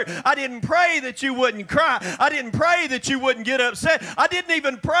be hurt. I didn't pray that you wouldn't cry. I didn't pray that you wouldn't get upset. I didn't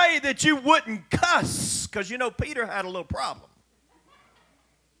even pray that you wouldn't cuss, because, you know, Peter had a little problem.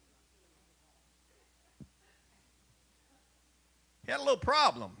 He had a little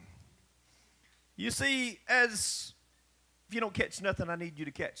problem. You see, if you don't catch nothing, I need you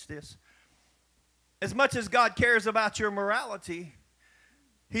to catch this. As much as God cares about your morality,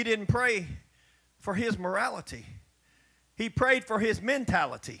 he didn't pray for his morality. He prayed for his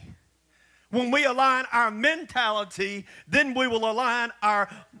mentality. When we align our mentality, then we will align our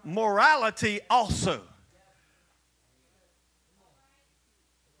morality also.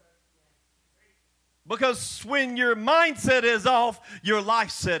 Because when your mindset is off, your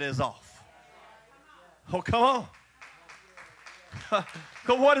life set is off. Oh, come on.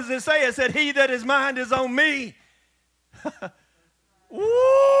 Because what does it say? It said, he that his mind is on me.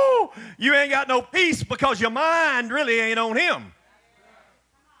 Woo! You ain't got no peace because your mind really ain't on him.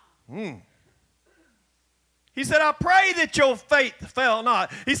 He said, I pray that your faith fail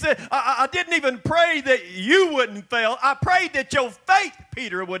not. He said, I didn't even pray that you wouldn't fail. I prayed that your faith,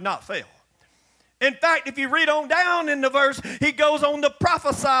 Peter, would not fail. In fact, if you read on down in the verse, he goes on to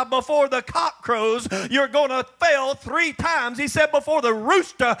prophesy before the cock crows, you're going to fail 3 times. He said before the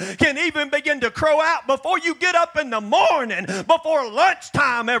rooster can even begin to crow out, before you get up in the morning, before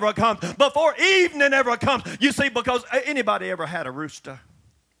lunchtime ever comes, before evening ever comes. You see, because anybody ever had a rooster?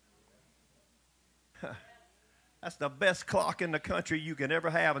 That's the best clock in the country you can ever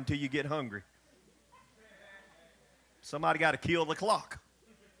have until you get hungry. Somebody got to kill the clock.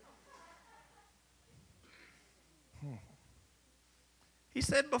 He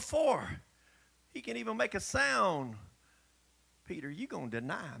said before he can even make a sound, Peter, you're going to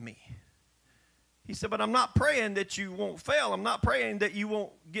deny me. He said, but I'm not praying that you won't fail. I'm not praying that you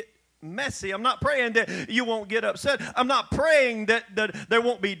won't get messy. I'm not praying that you won't get upset. I'm not praying that there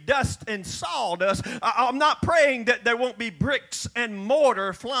won't be dust and sawdust. I'm not praying that there won't be bricks and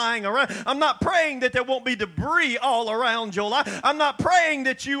mortar flying around. I'm not praying that there won't be debris all around your life. I'm not praying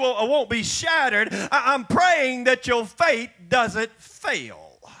that you won't be shattered. I'm praying that your faith doesn't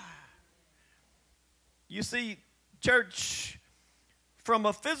fail. You see, church, from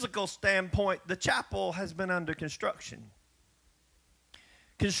a physical standpoint, the chapel has been under construction.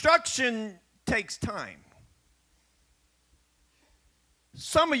 Construction takes time.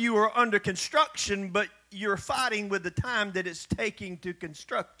 Some of you are under construction, but you're fighting with the time that it's taking to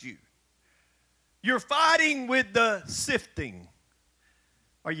construct you. You're fighting with the sifting.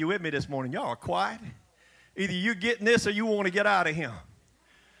 Are you with me this morning? Y'all are quiet. Either you're getting this or you want to get out of here.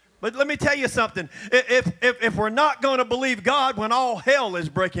 But let me tell you something. If we're not going to believe God when all hell is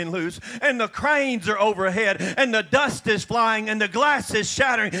breaking loose and the cranes are overhead and the dust is flying and the glass is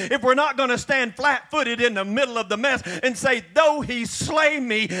shattering, if we're not going to stand flat-footed in the middle of the mess and say, though he slay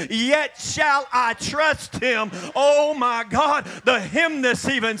me, yet shall I trust him. Oh my God, the hymnist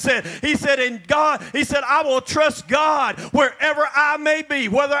even said, he said, in God, he said, I will trust God wherever I may be,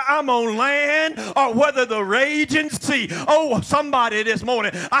 whether I'm on land or whether the raging sea. Oh, somebody this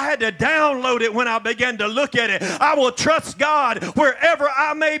morning, I had to download it when I began to look at it. I will trust God wherever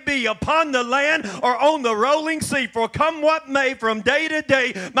I may be, upon the land or on the rolling sea. For come what may, from day to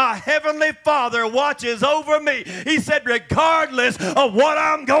day, my heavenly Father watches over me. He said, regardless of what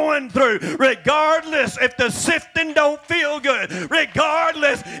I'm going through, regardless if the sifting don't feel good,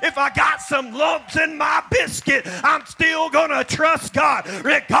 regardless if I got some lumps in my biscuit, I'm still going to trust God.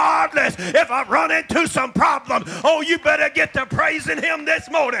 Regardless if I run into some problems, oh, you better get to praising him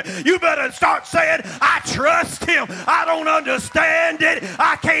this morning. You better start saying, I trust him. I don't understand it.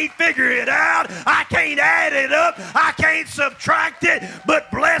 I can't figure it out. I can't add it up. I can't subtract it. But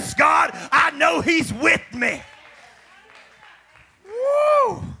bless God, I know he's with me.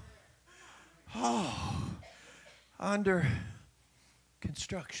 Woo! Oh, under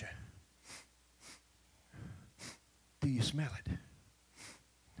construction. Do you smell it?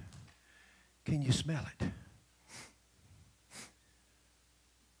 Can you smell it?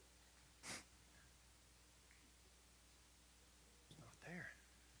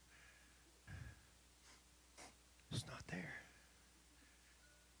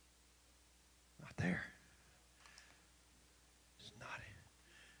 There.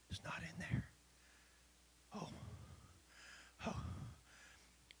 It's not in there.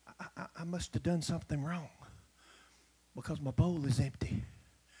 I must have done something wrong because my bowl is empty.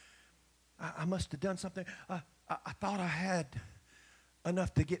 I must have done something. I thought I had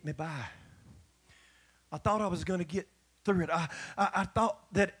enough to get me by. I thought I was going to get through it. I thought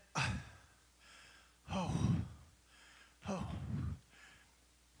that,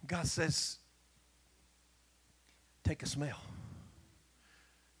 God says, take a smell.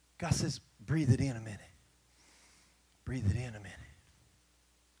 God says, breathe it in a minute. Breathe it in a minute.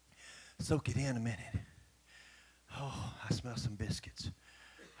 Soak it in a minute. Oh, I smell some biscuits.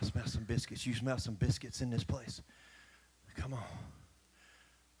 I smell some biscuits. You smell some biscuits in this place? Come on.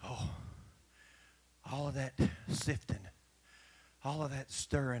 Oh, all of that sifting, all of that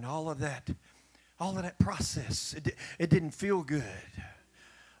stirring, all of that process, it didn't feel good.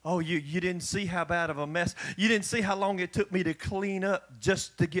 Oh, you didn't see how bad of a mess. You didn't see how long it took me to clean up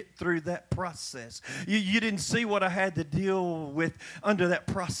just to get through that process. You didn't see what I had to deal with under that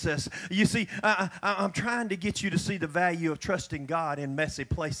process. You see, I'm trying to get you to see the value of trusting God in messy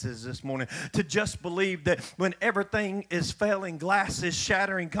places this morning. To just believe that when everything is failing, glass is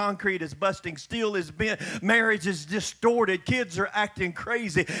shattering, concrete is busting, steel is bent, marriage is distorted, kids are acting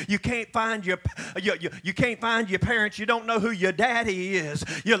crazy. You can't find your parents. You don't know who your daddy is.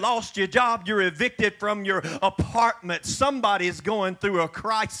 You lost your job. You're evicted from your apartment. Somebody's going through a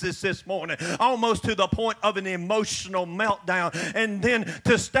crisis this morning, almost to the point of an emotional meltdown. And then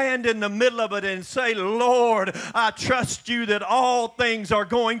to stand in the middle of it and say, Lord, I trust you that all things are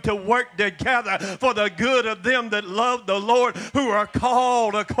going to work together for the good of them that love the Lord, who are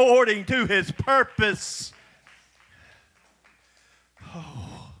called according to his purpose.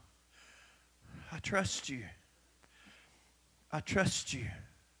 Oh, I trust you. I trust you.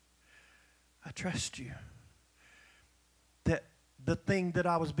 I trust you that the thing that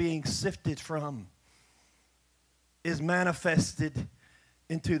I was being sifted from is manifested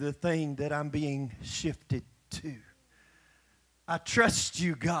into the thing that I'm being shifted to. I trust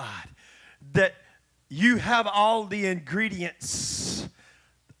you, God, that you have all the ingredients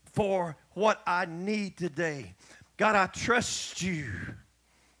for what I need today. God, I trust you.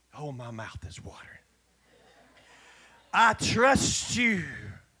 Oh, my mouth is watering. I trust you,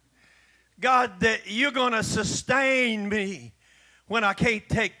 God, that you're going to sustain me when I can't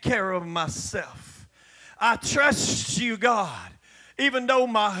take care of myself. I trust you, God, even though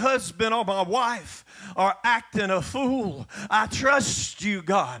my husband or my wife are acting a fool. I trust you,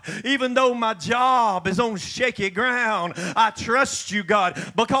 God. Even though my job is on shaky ground, I trust you,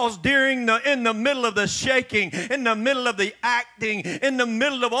 God, because in the middle of the shaking, in the middle of the acting, in the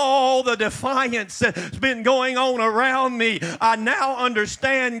middle of all the defiance that's been going on around me, I now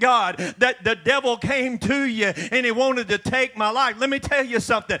understand, God, that the devil came to you and he wanted to take my life. Let me tell you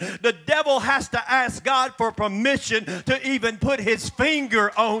something. The devil has to ask God for permission to even put his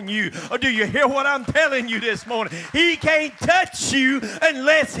finger on you. Or do you hear what I'm telling you this morning? He can't touch you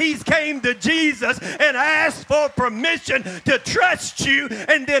unless he's came to Jesus and asked for permission to trust you.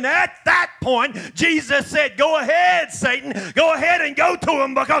 And then at that point, Jesus said, go ahead, Satan. Go ahead and go to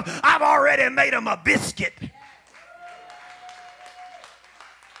him, because I've already made him a biscuit.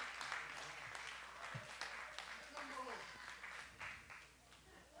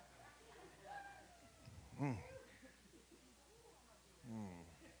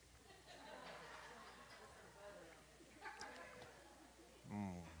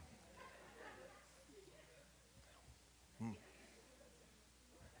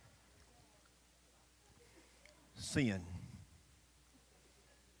 Sin.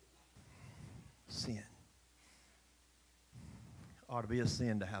 Ought to be a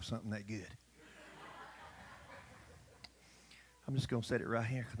sin to have something that good. I'm just going to set it right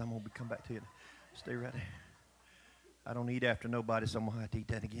here, because I'm going to come back to it. Stay right there. I don't eat after nobody, so I'm going to have to eat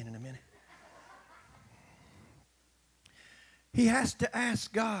that again in a minute. He has to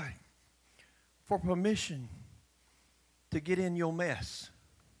ask God for permission to get in your mess.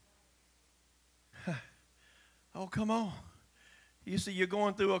 Oh, come on. You see, you're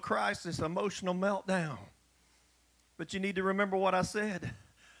going through a crisis, emotional meltdown. But you need to remember what I said.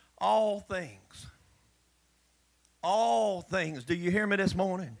 All things. All things. Do you hear me this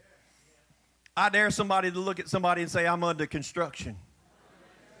morning? I dare somebody to look at somebody and say, I'm under construction.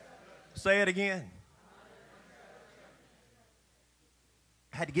 Say it again.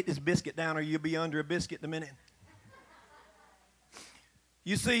 I had to get this biscuit down, or you'll be under a biscuit in a minute.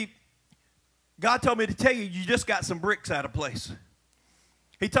 You see, God told me to tell you, you just got some bricks out of place.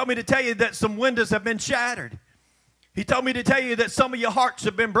 He told me to tell you that some windows have been shattered. He told me to tell you that some of your hearts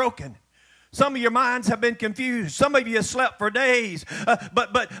have been broken. Some of your minds have been confused. Some of you have slept for days.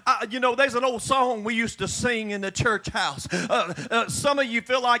 You know, there's an old song we used to sing in the church house. Some of you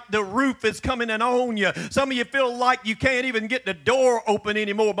feel like the roof is coming in on you. Some of you feel like you can't even get the door open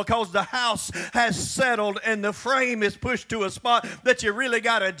anymore because the house has settled and the frame is pushed to a spot that you really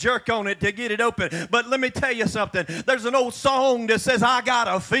got to jerk on it to get it open. But let me tell you something. There's an old song that says, I got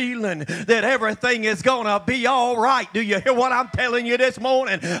a feeling that everything is going to be all right. Do you hear what I'm telling you this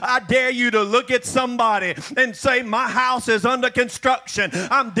morning? I dare you to look at somebody and say, my house is under construction.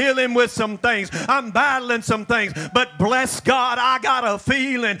 I'm dealing with some things. I'm battling some things. But bless God, I got a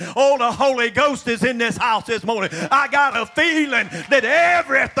feeling. Oh, the Holy Ghost is in this house this morning. I got a feeling that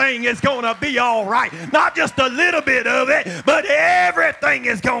everything is going to be all right. Not just a little bit of it, but everything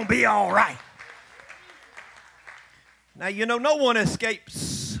is going to be all right. Now, you know, no one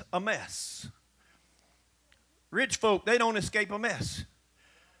escapes a mess. Rich folk, they don't escape a mess.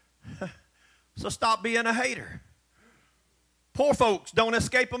 So stop being a hater. Poor folks don't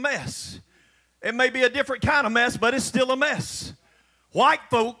escape a mess. It may be a different kind of mess, but it's still a mess. White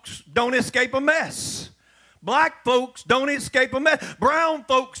folks don't escape a mess. Black folks don't escape a mess. Brown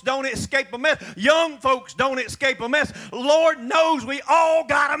folks don't escape a mess. Young folks don't escape a mess. Lord knows we all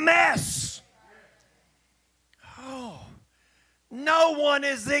got a mess. Oh, no one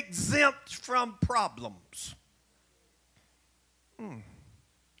is exempt from problems.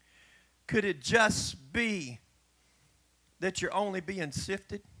 Could it just be that you're only being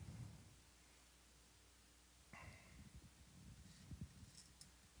sifted?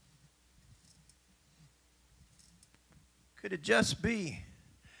 Could it just be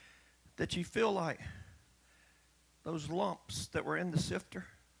that you feel like those lumps that were in the sifter?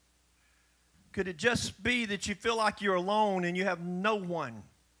 Could it just be that you feel like you're alone and you have no one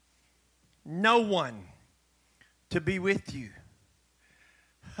to be with you?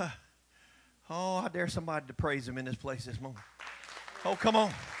 Oh, I dare somebody to praise him in this place this morning. Oh, come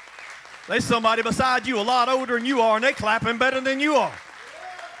on. There's somebody beside you a lot older than you are, and they're clapping better than you are.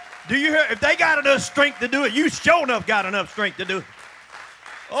 Do you hear? If they got enough strength to do it, you sure enough got enough strength to do it.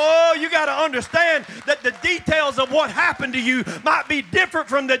 Oh, you got to understand that the details of what happened to you might be different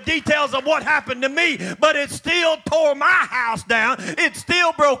from the details of what happened to me, but it still tore my house down. It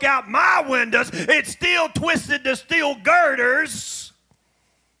still broke out my windows. It still twisted the steel girders.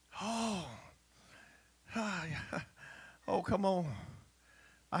 Oh, come on.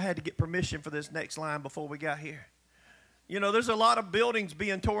 I had to get permission for this next line before we got here. You know, there's a lot of buildings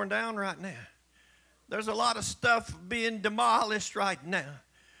being torn down right now. There's a lot of stuff being demolished right now.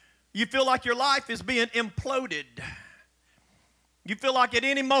 You feel like your life is being imploded. You feel like at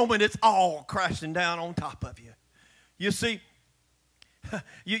any moment it's all crashing down on top of you. You see,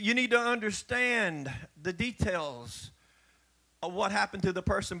 you need to understand the details of what happened to the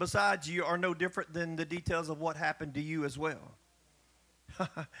person beside you are no different than the details of what happened to you as well.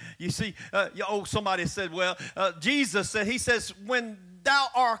 You see, somebody said, well, Jesus said, he says, when thou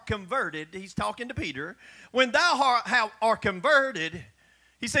art converted, he's talking to Peter, when thou art converted,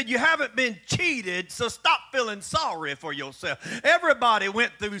 he said, you haven't been cheated, so stop feeling sorry for yourself. Everybody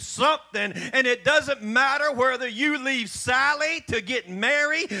went through something, and it doesn't matter whether you leave Sally to get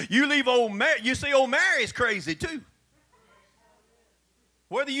Mary, you leave old Mary. You see, old Mary's crazy too.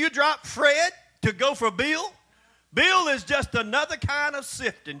 Whether you drop Fred to go for Bill, Bill is just another kind of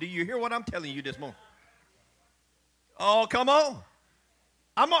sifting. Do you hear what I'm telling you this morning? Oh, come on.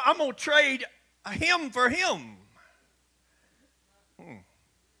 I'm going to trade him for him.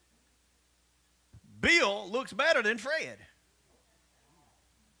 Bill looks better than Fred.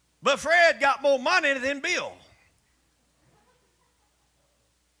 But Fred got more money than Bill.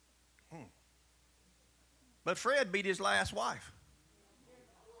 But Fred beat his last wife.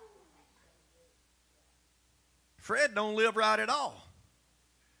 Fred don't live right at all.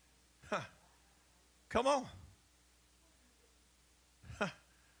 Come on.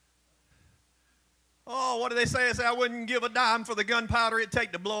 Oh, what do they say? They say, I wouldn't give a dime for the gunpowder it'd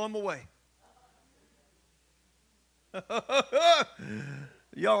take to blow him away.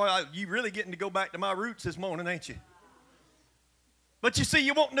 Y'all, you really getting to go back to my roots this morning, ain't you? But you see,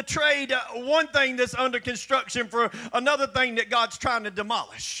 you're wanting to trade one thing that's under construction for another thing that God's trying to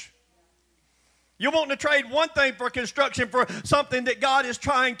demolish. You're wanting to trade one thing for construction for something that God is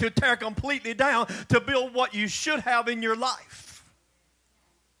trying to tear completely down to build what you should have in your life.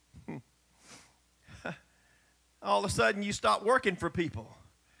 All of a sudden, you stop working for people.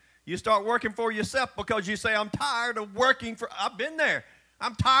 You start working for yourself because you say, I'm tired of working for, I've been there.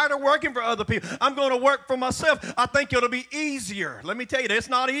 I'm tired of working for other people. I'm going to work for myself. I think it'll be easier. Let me tell you, it's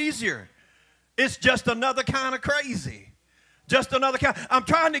not easier. It's just another kind of crazy. Just another kind. I'm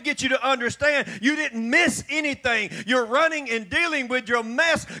trying to get you to understand you didn't miss anything. You're running and dealing with your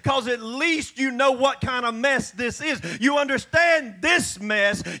mess because at least you know what kind of mess this is. You understand this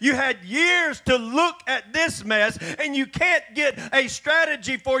mess. You had years to look at this mess, and you can't get a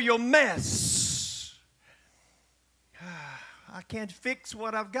strategy for your mess. I can't fix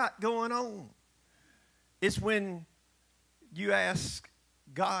what I've got going on. It's when you ask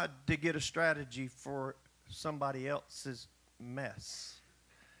God to get a strategy for somebody else's mess.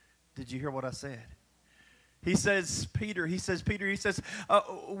 Did you hear what I said? He says, Peter,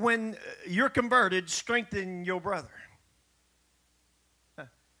 when you're converted, strengthen your brother.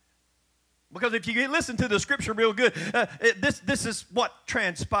 Because if you listen to the scripture real good, this is what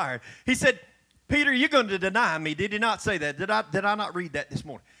transpired. He said, Peter, you're going to deny me. Did he not say that? Did I not read that this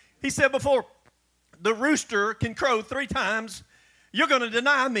morning? He said, before the rooster can crow 3 times, you're going to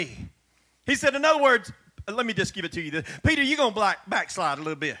deny me. He said, in other words, let me just give it to you. Peter, you're going to backslide a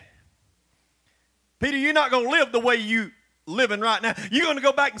little bit. Peter, you're not going to live the way you living right now. You're going to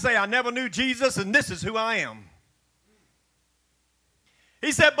go back and say, I never knew Jesus, and this is who I am.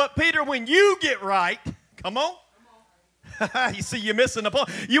 He said, but Peter, when you get right, come on. You see, you're missing the point.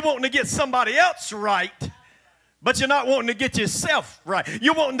 You're wanting to get somebody else right, but you're not wanting to get yourself right.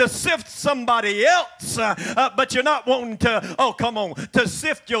 You're wanting to sift somebody else, but you're not wanting to, oh, come on, to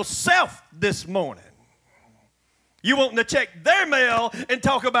sift yourself this morning. You wanting to check their mail and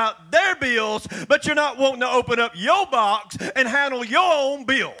talk about their bills, but you're not wanting to open up your box and handle your own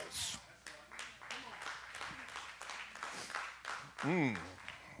bills.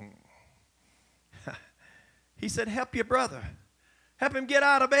 He said, help your brother. Help him get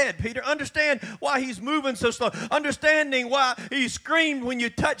out of bed, Peter. Understand why he's moving so slow. Understanding why he screamed when you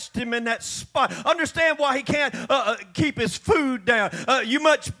touched him in that spot. Understand why he can't keep his food down.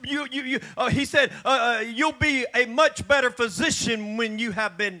 He said, you'll be a much better physician when you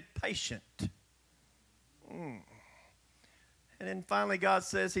have been patient. And then finally God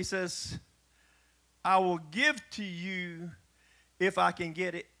says, he says, I will give to you if I can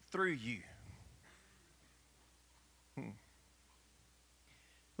get it through you.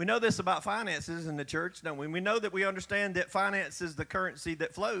 We know this about finances in the church, don't we? We know that we understand that finance is the currency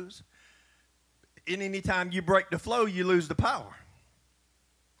that flows. And any time you break the flow, you lose the power.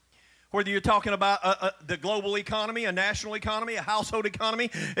 Whether you're talking about the global economy, a national economy, a household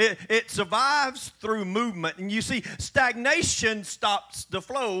economy, it survives through movement. And you see, stagnation stops the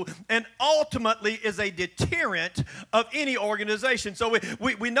flow and ultimately is a deterrent of any organization. So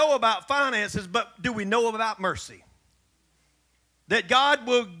we know about finances, but do we know about mercy? That God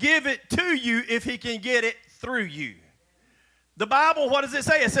will give it to you if he can get it through you. The Bible, what does it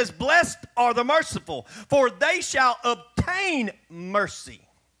say? It says, blessed are the merciful, for they shall obtain mercy.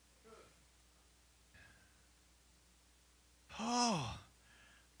 Oh,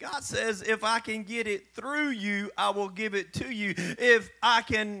 God says, if I can get it through you, I will give it to you. If I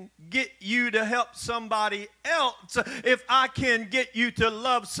can get you to help somebody else, if I can get you to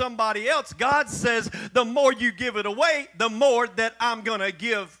love somebody else, God says, the more you give it away, the more that I'm going to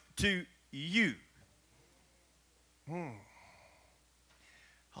give to you. I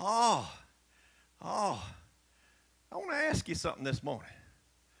want to ask you something this morning.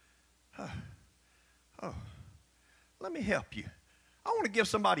 Let me help you. I want to give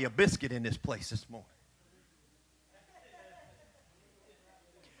somebody a biscuit in this place this morning.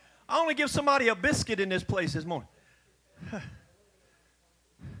 I want to give somebody a biscuit in this place this morning.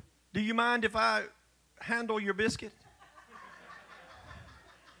 Do you mind if I handle your biscuit?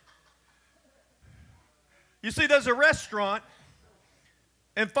 You see, there's a restaurant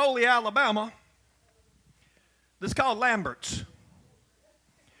in Foley, Alabama that's called Lambert's.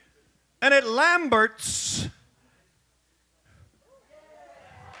 And at Lambert's,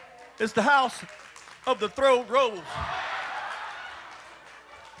 it's the house of the throat rolls.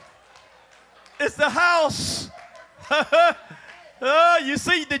 It's the house. You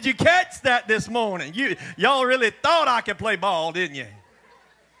see, did you catch that this morning? Y'all really thought I could play ball, didn't you?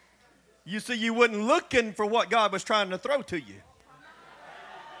 You see, you weren't looking for what God was trying to throw to you.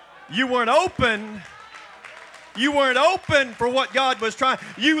 You weren't open. You weren't open for what God was trying.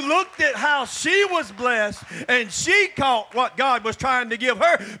 You looked at how she was blessed, and she caught what God was trying to give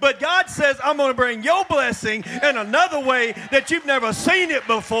her. But God says, I'm going to bring your blessing in another way that you've never seen it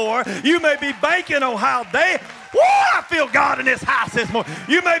before. You may be banking on how they... Woo, I feel God in this house this morning.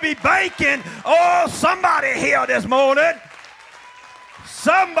 You may be banking. Oh, somebody here this morning.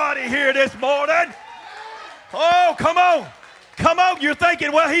 Somebody here this morning. Oh, come on. Come on, you're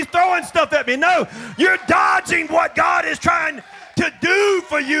thinking, well, he's throwing stuff at me. No, you're dodging what God is trying to do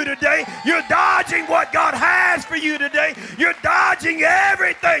for you today. You're dodging what God has for you today. You're dodging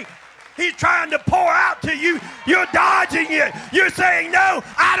everything he's trying to pour out to you. You're dodging it. You're saying, no,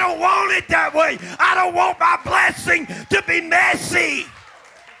 I don't want it that way. I don't want my blessing to be messy.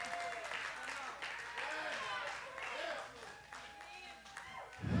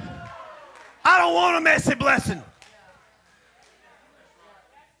 I don't want a messy blessing.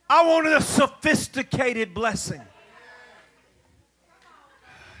 I wanted a sophisticated blessing.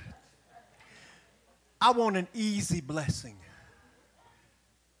 I want an easy blessing.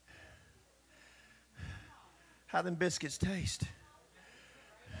 How them biscuits taste?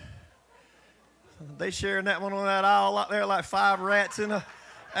 They sharing that one on that aisle out there like 5 rats in a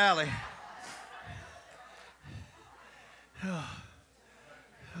alley.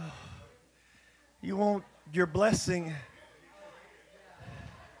 You want your blessing.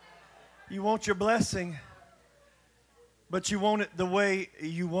 You want your blessing, but you want it the way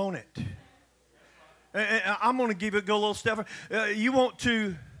you want it. And I'm going to go a little step further. You want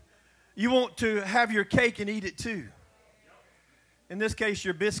to You want to have your cake and eat it too. In this case,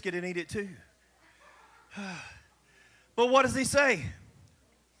 your biscuit and eat it too. But what does he say?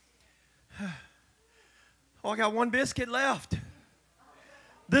 Oh, I got one biscuit left.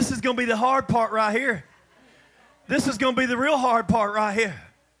 This is going to be the hard part right here. This is going to be the real hard part right here.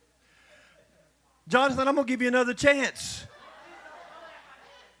 Jonathan, I'm going to give you another chance.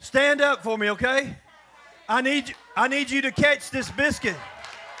 Stand up for me, okay? I need you to catch this biscuit.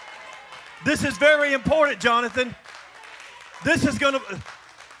 This is very important, Jonathan. This is going to...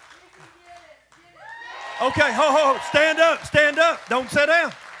 Okay, stand up, stand up. Don't sit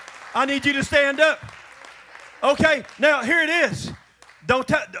down. I need you to stand up. Okay, now here it is. Don't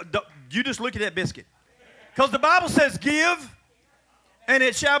you just look at that biscuit. Because the Bible says, give, and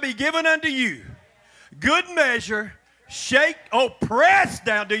it shall be given unto you. Good measure, pressed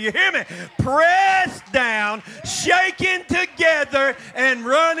down. Do you hear me? Pressed down, shaken together, and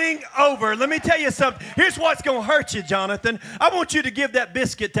running over. Let me tell you something. Here's what's going to hurt you, Jonathan. I want you to give that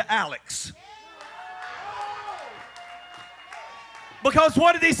biscuit to Alex. Because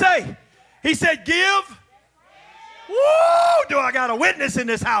what did he say? He said, give. Woo! Do I got a witness in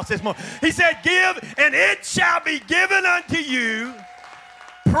this house this morning? He said, give, and it shall be given unto you.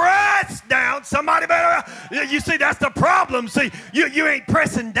 Pressed down. Somebody better. You see, that's the problem. See, you ain't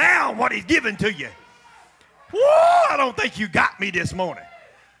pressing down what he's giving to you. Woo! I don't think you got me this morning.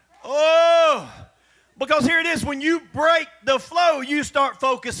 Oh, because here it is. When you break the flow, you start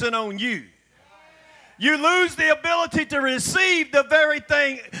focusing on you. You lose the ability to receive the very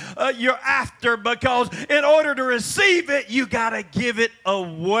thing you're after, because in order to receive it, you got to give it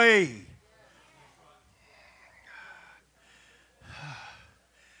away.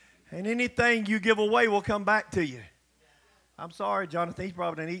 And anything you give away will come back to you. I'm sorry, Jonathan. He's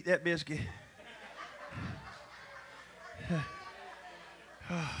probably didn't eat that biscuit.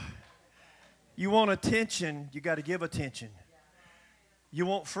 You want attention, you got to give attention. You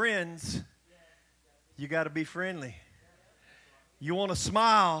want friends, you got to be friendly. You want to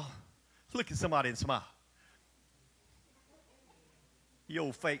smile, look at somebody and smile. You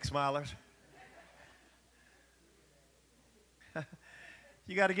old fake smilers.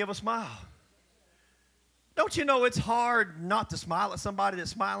 You got to give a smile. Don't you know it's hard not to smile at somebody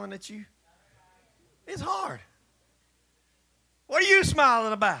that's smiling at you? It's hard. What are you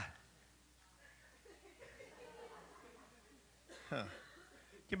smiling about? It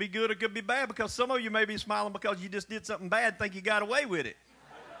can be good or it could be bad, because some of you may be smiling because you just did something bad and think you got away with it.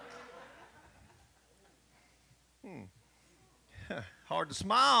 Hard to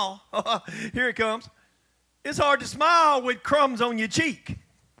smile. Here it comes. It's hard to smile with crumbs on your cheek.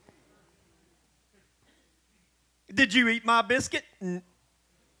 Did you eat my biscuit?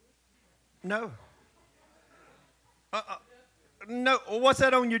 No. No. What's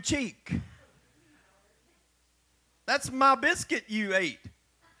that on your cheek? That's my biscuit you ate.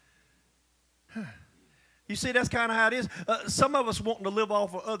 You see, that's kind of how it is. Some of us wanting to live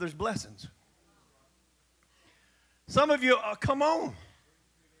off of others' blessings. Some of you, come on.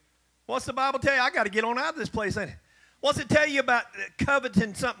 What's the Bible tell you? I got to get on out of this place, ain't it? What's it tell you about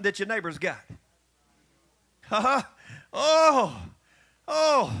coveting something that your neighbor's got?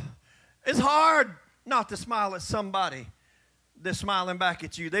 It's hard not to smile at somebody that's smiling back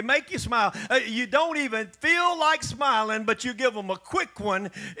at you. They make you smile. You don't even feel like smiling, but you give them a quick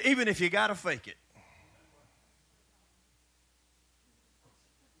one, even if you got to fake it.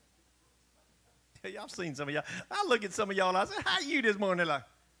 Y'all seen some of y'all. I look at some of y'all and I say, how you this morning? They're like,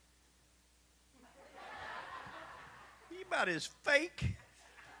 you about as fake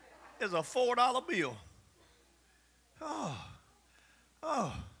as a $4 bill.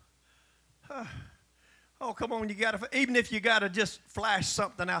 Oh, come on, you got to, even if you got to just flash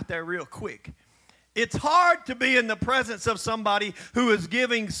something out there real quick. It's hard to be in the presence of somebody who is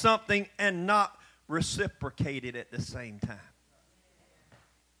giving something and not reciprocated at the same time.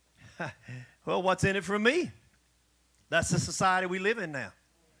 Well, what's in it for me? That's the society we live in now.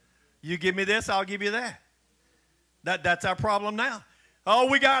 You give me this, I'll give you that. That's our problem now.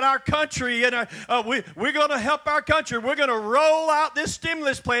 Oh, we got our country, and we're going to help our country. We're going to roll out this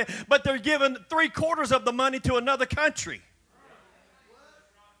stimulus plan, but they're giving 3/4 of the money to another country.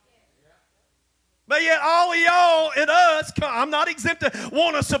 But yet all of y'all and us, I'm not exempt,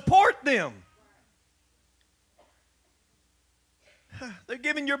 want to support them. They're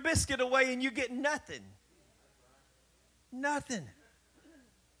giving your biscuit away and you get nothing. Nothing.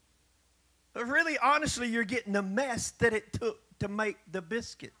 But really, honestly, you're getting the mess that it took to make the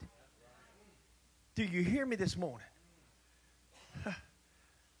biscuit. Do you hear me this morning?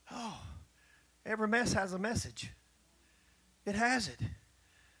 Oh, every mess has a message. It has it.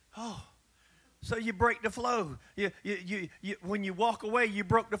 Oh. So you break the flow. When you walk away, you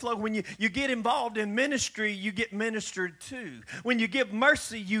broke the flow. When you get involved in ministry, you get ministered to. When you give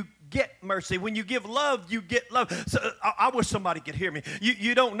mercy, you get mercy. When you give love, you get love. So, I wish somebody could hear me.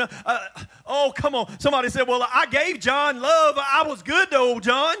 You don't know. Oh, come on. Somebody said, well, I gave John love. I was good to old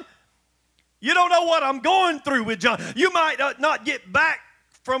John. You don't know what I'm going through with John. You might not get back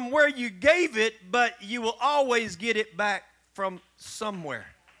from where you gave it, but you will always get it back from somewhere.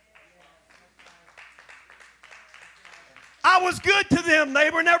 I was good to them. They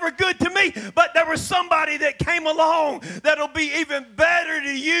were never good to me. But there was somebody that came along that'll be even better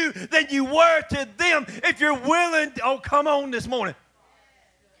to you than you were to them if you're willing to, oh, come on this morning.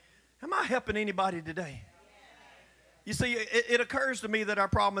 Am I helping anybody today? You see, it occurs to me that our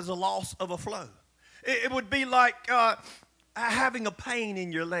problem is a loss of a flow. It would be like having a pain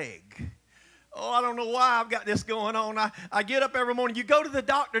in your leg. Oh, I don't know why I've got this going on. I get up every morning. You go to the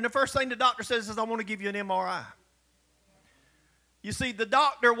doctor, and the first thing the doctor says is, I want to give you an MRI. You see, the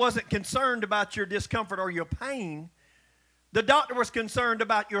doctor wasn't concerned about your discomfort or your pain. The doctor was concerned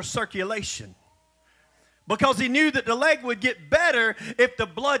about your circulation, because he knew that the leg would get better if the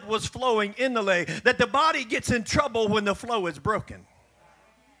blood was flowing in the leg, that the body gets in trouble when the flow is broken.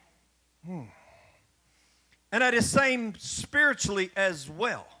 And that is same spiritually as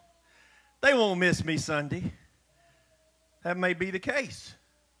well. They won't miss me Sunday. That may be the case.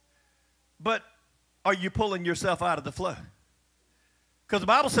 But are you pulling yourself out of the flow? Because the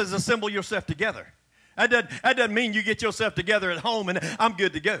Bible says assemble yourself together. That doesn't mean you get yourself together at home and I'm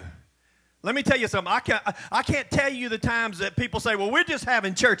good to go. Let me tell you something. I can't tell you the times that people say, well, we're just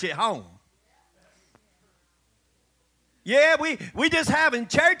having church at home. Yeah, we just having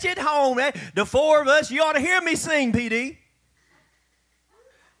church at home. The four of us, you ought to hear me sing, PD.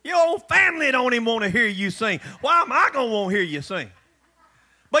 Your whole family don't even want to hear you sing. Why am I going to want to hear you sing?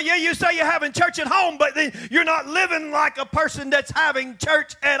 But yeah, you say you're having church at home, but then you're not living like a person that's having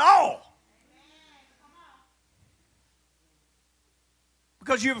church at all.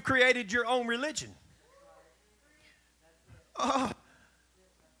 Because you've created your own religion.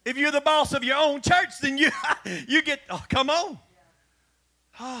 If you're the boss of your own church, then you get, oh, come on.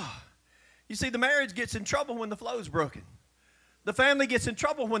 You see, the marriage gets in trouble when the flow is broken. The family gets in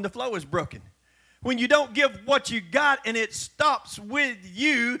trouble when the flow is broken. When you don't give what you got and it stops with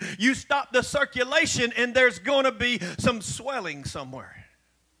you, you stop the circulation and there's going to be some swelling somewhere.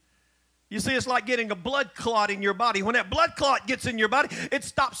 You see, it's like getting a blood clot in your body. When that blood clot gets in your body, it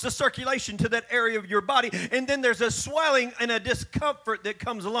stops the circulation to that area of your body, and then there's a swelling and a discomfort that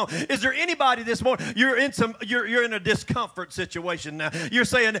comes along. Is there anybody this morning, you're in a discomfort situation now? You're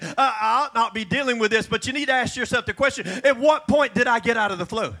saying, I ought not be dealing with this, but you need to ask yourself the question, at what point did I get out of the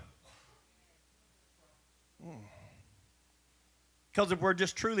flow? Because if we're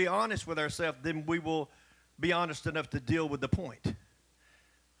just truly honest with ourselves, then we will be honest enough to deal with the point.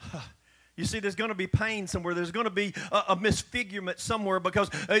 You see, there's going to be pain somewhere. There's going to be a misfigurement somewhere because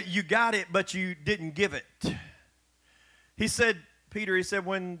you got it, but you didn't give it. He said, Peter, he said,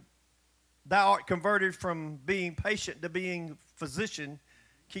 when thou art converted from being patient to being physician,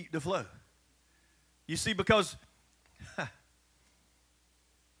 keep the flow. You see, because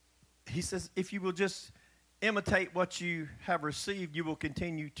he says, if you will just imitate what you have received, you will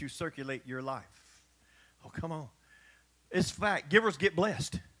continue to circulate your life. Oh, come on. It's fact. Givers get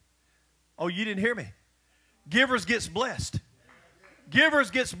blessed. Oh, you didn't hear me. Givers gets blessed.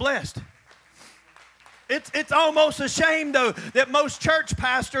 Givers gets blessed. It's almost a shame, though, that most church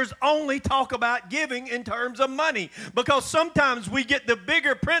pastors only talk about giving in terms of money, because sometimes we get the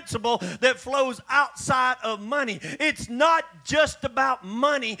bigger principle that flows outside of money. It's not just about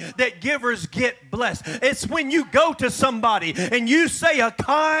money that givers get blessed. It's when you go to somebody and you say a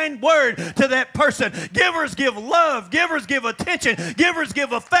kind word to that person. Givers give love. Givers give attention. Givers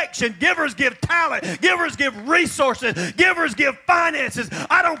give affection. Givers give talent. Givers give resources. Givers give finances.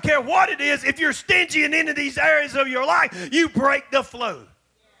 I don't care what it is. If you're stingy and into these areas of your life, you break the flow.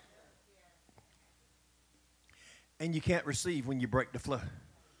 And you can't receive when you break the flow.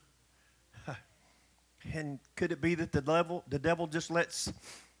 And could it be that the devil just lets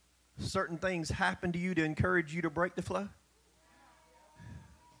certain things happen to you to encourage you to break the flow?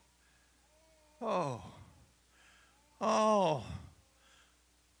 Oh.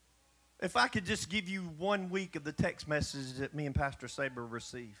 If I could just give you 1 week of the text messages that me and Pastor Saber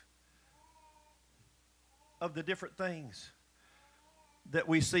receive, of the different things that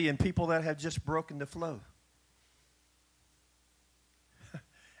we see in people that have just broken the flow.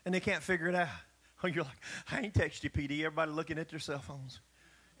 And they can't figure it out. Oh, you're like, I ain't text you, PD. Everybody looking at their cell phones.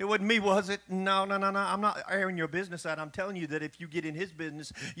 It wasn't me, was it? No. I'm not airing your business out. I'm telling you that if you get in his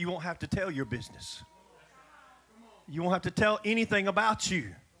business, you won't have to tell your business. You won't have to tell anything about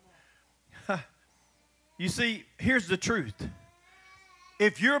you. You see, here's the truth.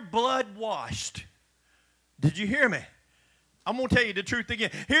 If you're blood washed, did you hear me? I'm going to tell you the truth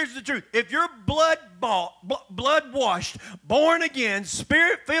again. Here's the truth. If you're blood washed, born again,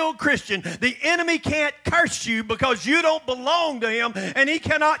 spirit-filled Christian, the enemy can't curse you because you don't belong to him, and he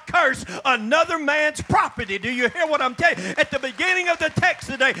cannot curse another man's property. Do you hear what I'm telling you? At the beginning of the text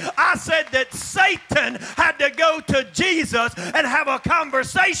today, I said that Satan had to go to Jesus and have a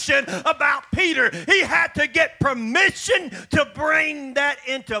conversation about Peter. He had to get permission to bring that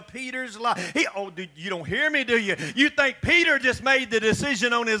into Peter's life. You don't hear me, do you? You think Peter just made the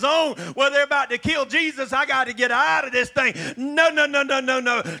decision on his own? Well, they're about to kill Jesus. I got to get out of this thing. No.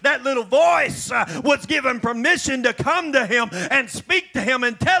 That little voice was given permission to come to him and speak to him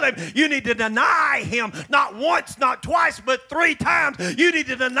and tell him, you need to deny him not once, not twice, but 3 times. You need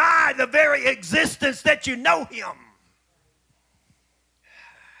to deny the very existence that you know him.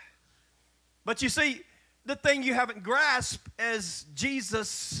 But you see, the thing you haven't grasped is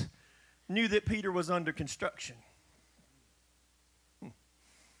Jesus knew that Peter was under construction.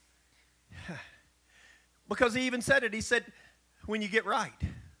 Because he even said it. He said, when you get right.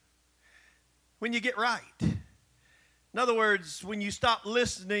 When you get right. In other words, when you stop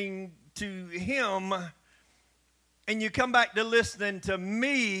listening to him and you come back to listening to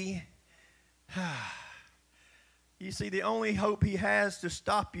me, you see, the only hope he has to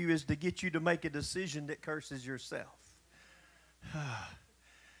stop you is to get you to make a decision that curses yourself.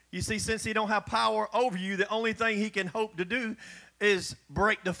 You see, since he don't have power over you, the only thing he can hope to do is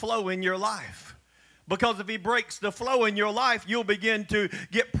break the flow in your life. Because if he breaks the flow in your life, you'll begin to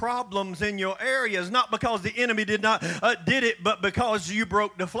get problems in your areas. Not because the enemy did it, but because you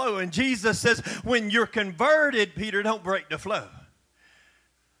broke the flow. And Jesus says, when you're converted, Peter, don't break the flow.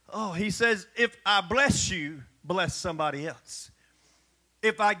 Oh, he says, if I bless you, bless somebody else.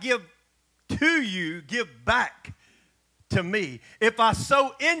 If I give to you, give back to me. If I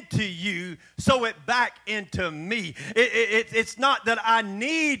sow into you, sow it back into me. It's not that I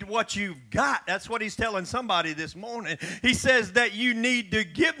need what you've got. That's what he's telling somebody this morning. He says that you need to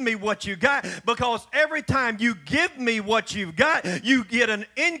give me what you got, because every time you give me what you've got, you get an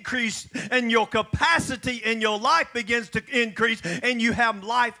increase, and your capacity in your life begins to increase, and you have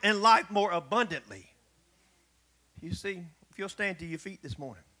life and life more abundantly. You see, if you'll stand to your feet this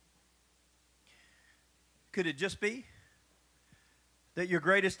morning, could it just be that your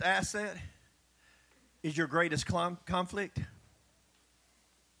greatest asset is your greatest conflict?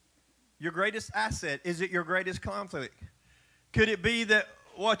 Your greatest asset, is it your greatest conflict? Could it be that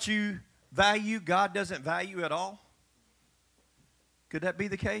what you value, God doesn't value at all? Could that be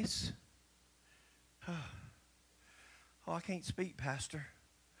the case? Oh, I can't speak, Pastor.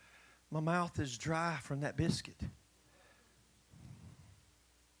 My mouth is dry from that biscuit.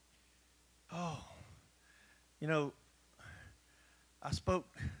 Oh, you know, I spoke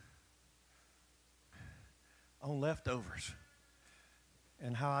on leftovers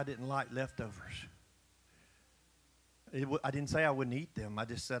and how I didn't like leftovers. I didn't say I wouldn't eat them. I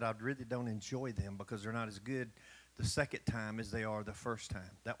just said I really don't enjoy them because they're not as good the second time as they are the first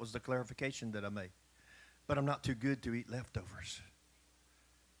time. That was the clarification that I made. But I'm not too good to eat leftovers.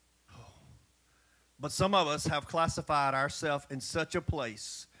 Oh. But some of us have classified ourselves in such a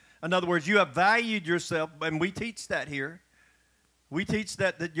place. In other words, you have valued yourself, and we teach that here. We teach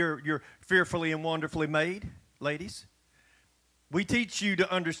that you're fearfully and wonderfully made, ladies. We teach you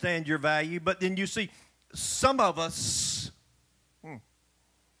to understand your value, but then you see, some of us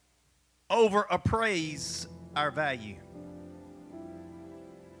over-appraise our value.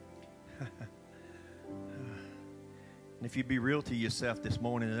 And if you be real to yourself this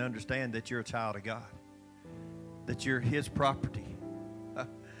morning and understand that you're a child of God, that you're his property.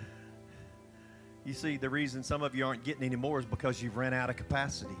 You see, the reason some of you aren't getting any more is because you've ran out of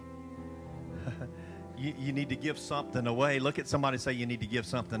capacity. You need to give something away. Look at somebody and say, you need to give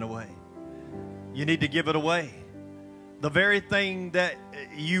something away. You need to give it away. The very thing that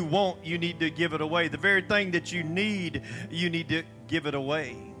you want, you need to give it away. The very thing that you need to give it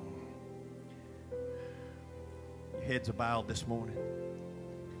away. Your heads are bowed this morning.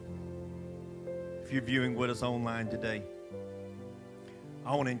 If you're viewing with us online today,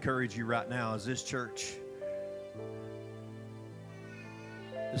 I want to encourage you right now, as this church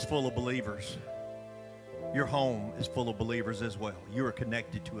is full of believers. Your home is full of believers as well. You are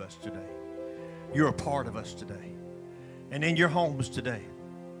connected to us today. You're a part of us today. And in your homes today,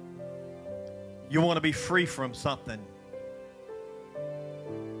 you want to be free from something.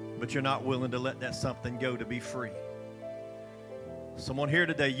 but you're not willing to let that something go to be free. Someone here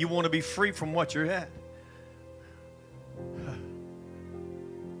today, you want to be free from what you're at.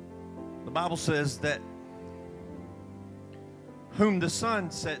 The Bible says that whom the Son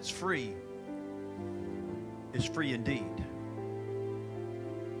sets free is free indeed.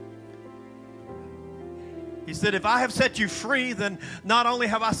 He said, if I have set you free, then not only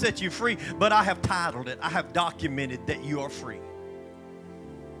have I set you free, but I have titled it, I have documented that you are free.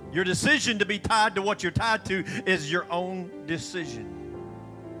 Your decision to be tied to what you're tied to is your own decision.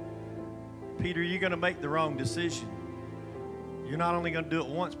 Peter, you're going to make the wrong decision. You're not only going to do it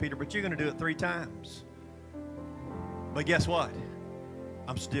once, Peter, but you're going to do it 3 times. But guess what?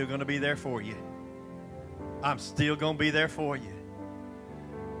 I'm still going to be there for you. I'm still going to be there for you.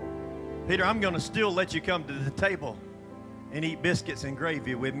 Peter, I'm going to still let you come to the table and eat biscuits and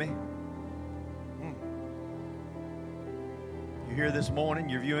gravy with me. You're here this morning,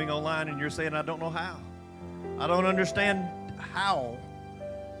 you're viewing online, and you're saying, I don't know how. I don't understand how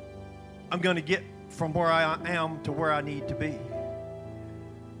I'm going to get from where I am to where I need to be.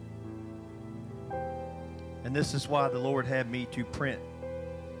 And this is why the Lord had me to print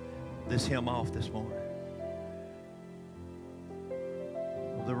this hymn off this morning.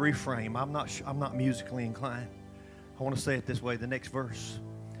 The reframe, I'm not musically inclined. I want to say it this way. The next verse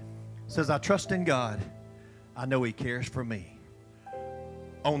says, I trust in God. I know He cares for me.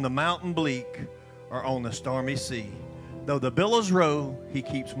 On the mountain bleak or on the stormy sea, though the billows roll, He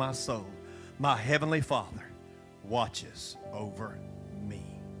keeps my soul. My heavenly Father watches over me.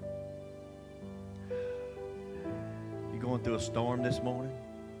 You going through a storm this morning?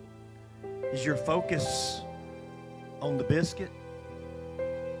 Is your focus on the biscuit?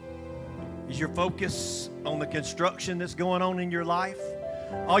 Is your focus on the construction that's going on in your life?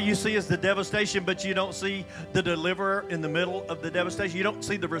 All you see is the devastation, but you don't see the deliverer in the middle of the devastation. You don't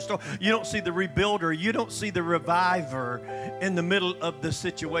see the restorer. You don't see the rebuilder. You don't see the reviver in the middle of the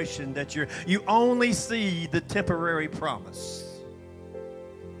situation that you only see the temporary promise.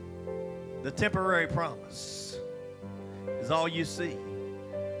 The temporary promise is all you see.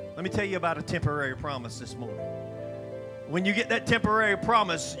 Let me tell you about a temporary promise this morning. When you get that temporary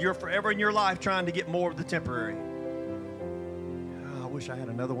promise, you're forever in your life trying to get more of the temporary. Oh, I wish I had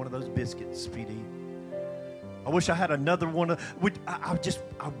another one of those biscuits, PD. I wish I had another one of. I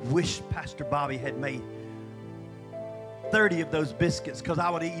wish Pastor Bobby had made 30 of those biscuits, because I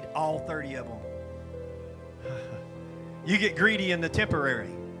would eat all 30 of them. You get greedy in the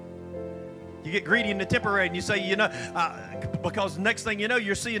temporary. You get greedy in the temporary, and you say, because the next thing you know,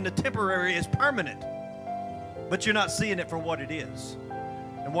 you're seeing the temporary is permanent. But you're not seeing it for what it is.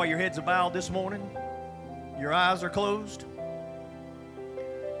 And while your heads are bowed this morning, your eyes are closed,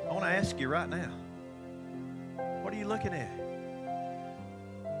 I want to ask you right now, what are you looking at?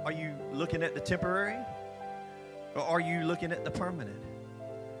 Are you looking at the temporary? Or are you looking at the permanent?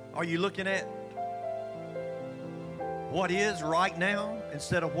 Are you looking at what is right now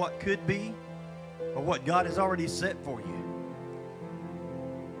instead of what could be, or what God has already set for you?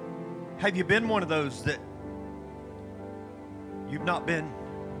 Have you been one of those that you've not been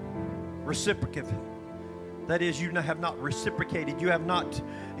reciprocative? That is, you have not reciprocated. You have not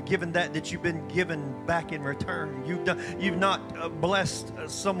given that you've been given back in return. You've not blessed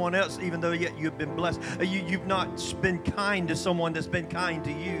someone else, even though yet you've been blessed. You've not been kind to someone that's been kind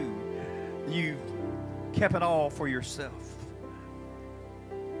to you. You've kept it all for yourself.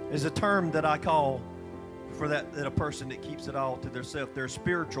 There's a term that I call for that a person that keeps it all to themselves. They're a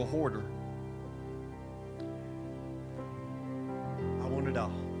spiritual hoarder. It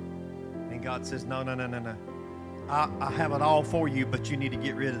all. And God says, no. I have it all for you, but you need to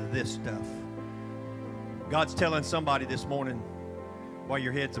get rid of this stuff. God's telling somebody this morning, while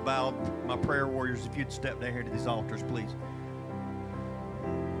your heads are bowed, my prayer warriors, if you'd step down here to these altars, please.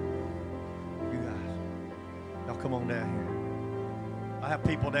 You guys, y'all come on down here. I have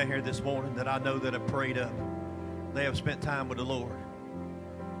people down here this morning that I know that have prayed up. They have spent time with the Lord.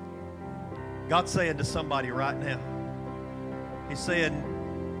 God's saying to somebody right now, He's saying,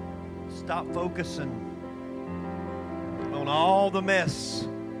 stop focusing on all the mess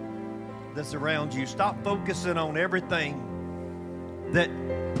that's around you. Stop focusing on everything that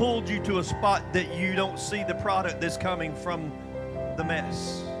pulled you to a spot that you don't see the product that's coming from the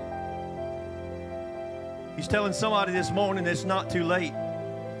mess. He's telling somebody this morning it's not too late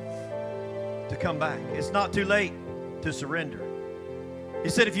to come back. It's not too late to surrender. He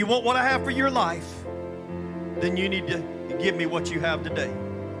said, if you want what I have for your life, then you need to give me what you have today.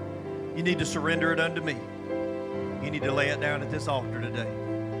 You need to surrender it unto me. You need to lay it down at this altar today.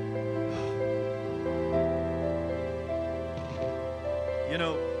 You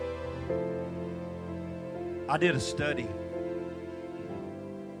know, I did a study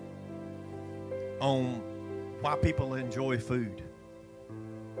on why people enjoy food.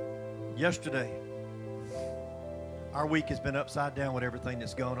 Yesterday, our week has been upside down with everything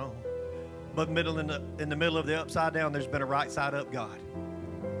that's going on. But in the middle of the upside down, there's been a right side up God.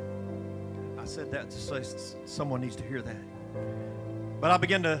 I said that to say someone needs to hear that. But I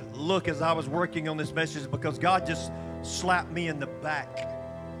began to look as I was working on this message because God just slapped me in the back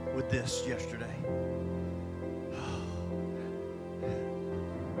with this yesterday.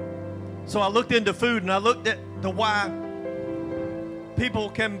 So I looked into food and I looked at the why people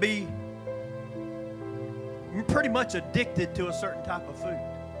can be pretty much addicted to a certain type of food.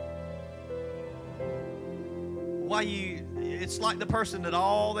 It's like the person that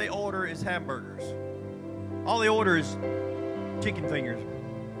all they order is hamburgers. All they order is chicken fingers.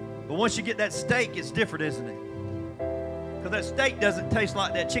 But once you get that steak, it's different, isn't it? Because that steak doesn't taste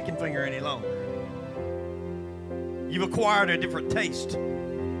like that chicken finger any longer. You've acquired a different taste.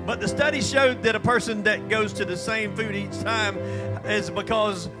 But the study showed that a person that goes to the same food each time is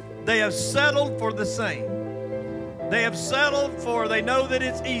because they have settled for the same. They have settled for, they know that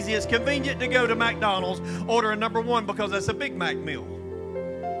it's easy. It's convenient to go to McDonald's, order a number 1 because that's a Big Mac meal.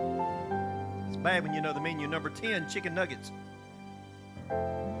 It's bad when you know the menu. Number 10, chicken nuggets.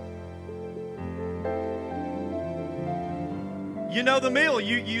 You know the meal.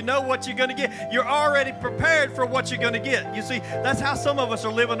 You know what you're going to get. You're already prepared for what you're going to get. You see, that's how some of us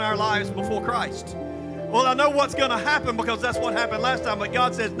are living our lives before Christ. Well, I know what's going to happen because that's what happened last time. But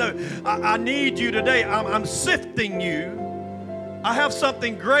God says, no, I need you today. I'm sifting you. I have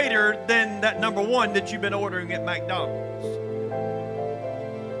something greater than that number 1 that you've been ordering at McDonald's.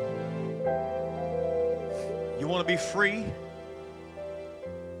 You want to be free?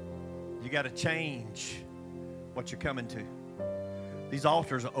 You got to change what you're coming to. These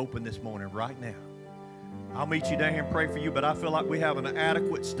altars are open this morning right now. I'll meet you down here and pray for you, but I feel like we have an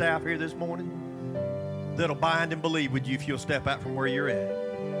adequate staff here this morning that'll bind and believe with you if you'll step out from where you're at.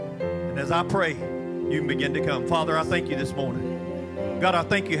 And as I pray, you can begin to come. Father, I thank you this morning. God, I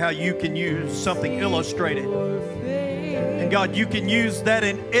thank you how you can use something illustrated. And God, you can use that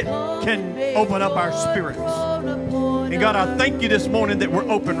and it can open up our spirits. And God, I thank you this morning that we're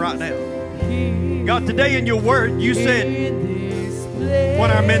open right now. God, today in your word, you said, when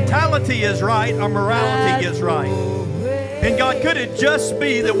our mentality is right, our morality is right. And God, could it just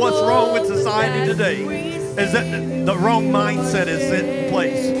be that what's wrong with society today is that the wrong mindset is in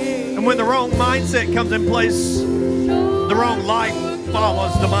place? And when the wrong mindset comes in place, the wrong life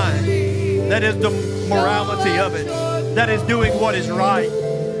follows the mind. That is the morality of it. That is doing what is right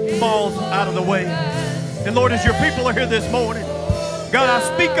falls out of the way. And Lord, as your people are here this morning, God, I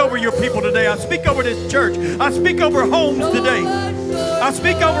speak over your people today. I speak over this church. I speak over homes today. I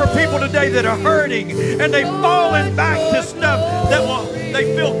speak over people today that are hurting and they've fallen back to stuff that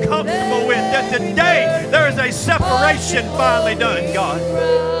they feel comfortable with. That today there is a separation finally done, God.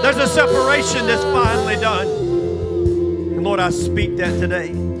 There's a separation that's finally done. And Lord, I speak that today.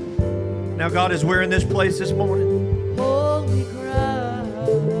 Now, God, as we're in this place this morning,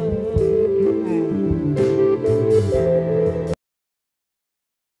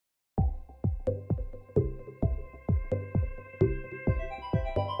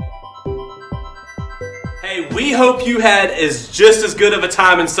 Hey, we hope you had just as good of a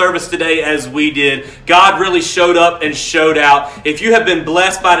time in service today as we did. God really showed up and showed out. If you have been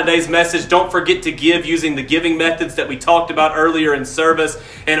blessed by today's message, don't forget to give using the giving methods that we talked about earlier in service.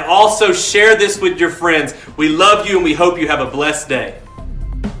 And also share this with your friends. We love you and we hope you have a blessed day.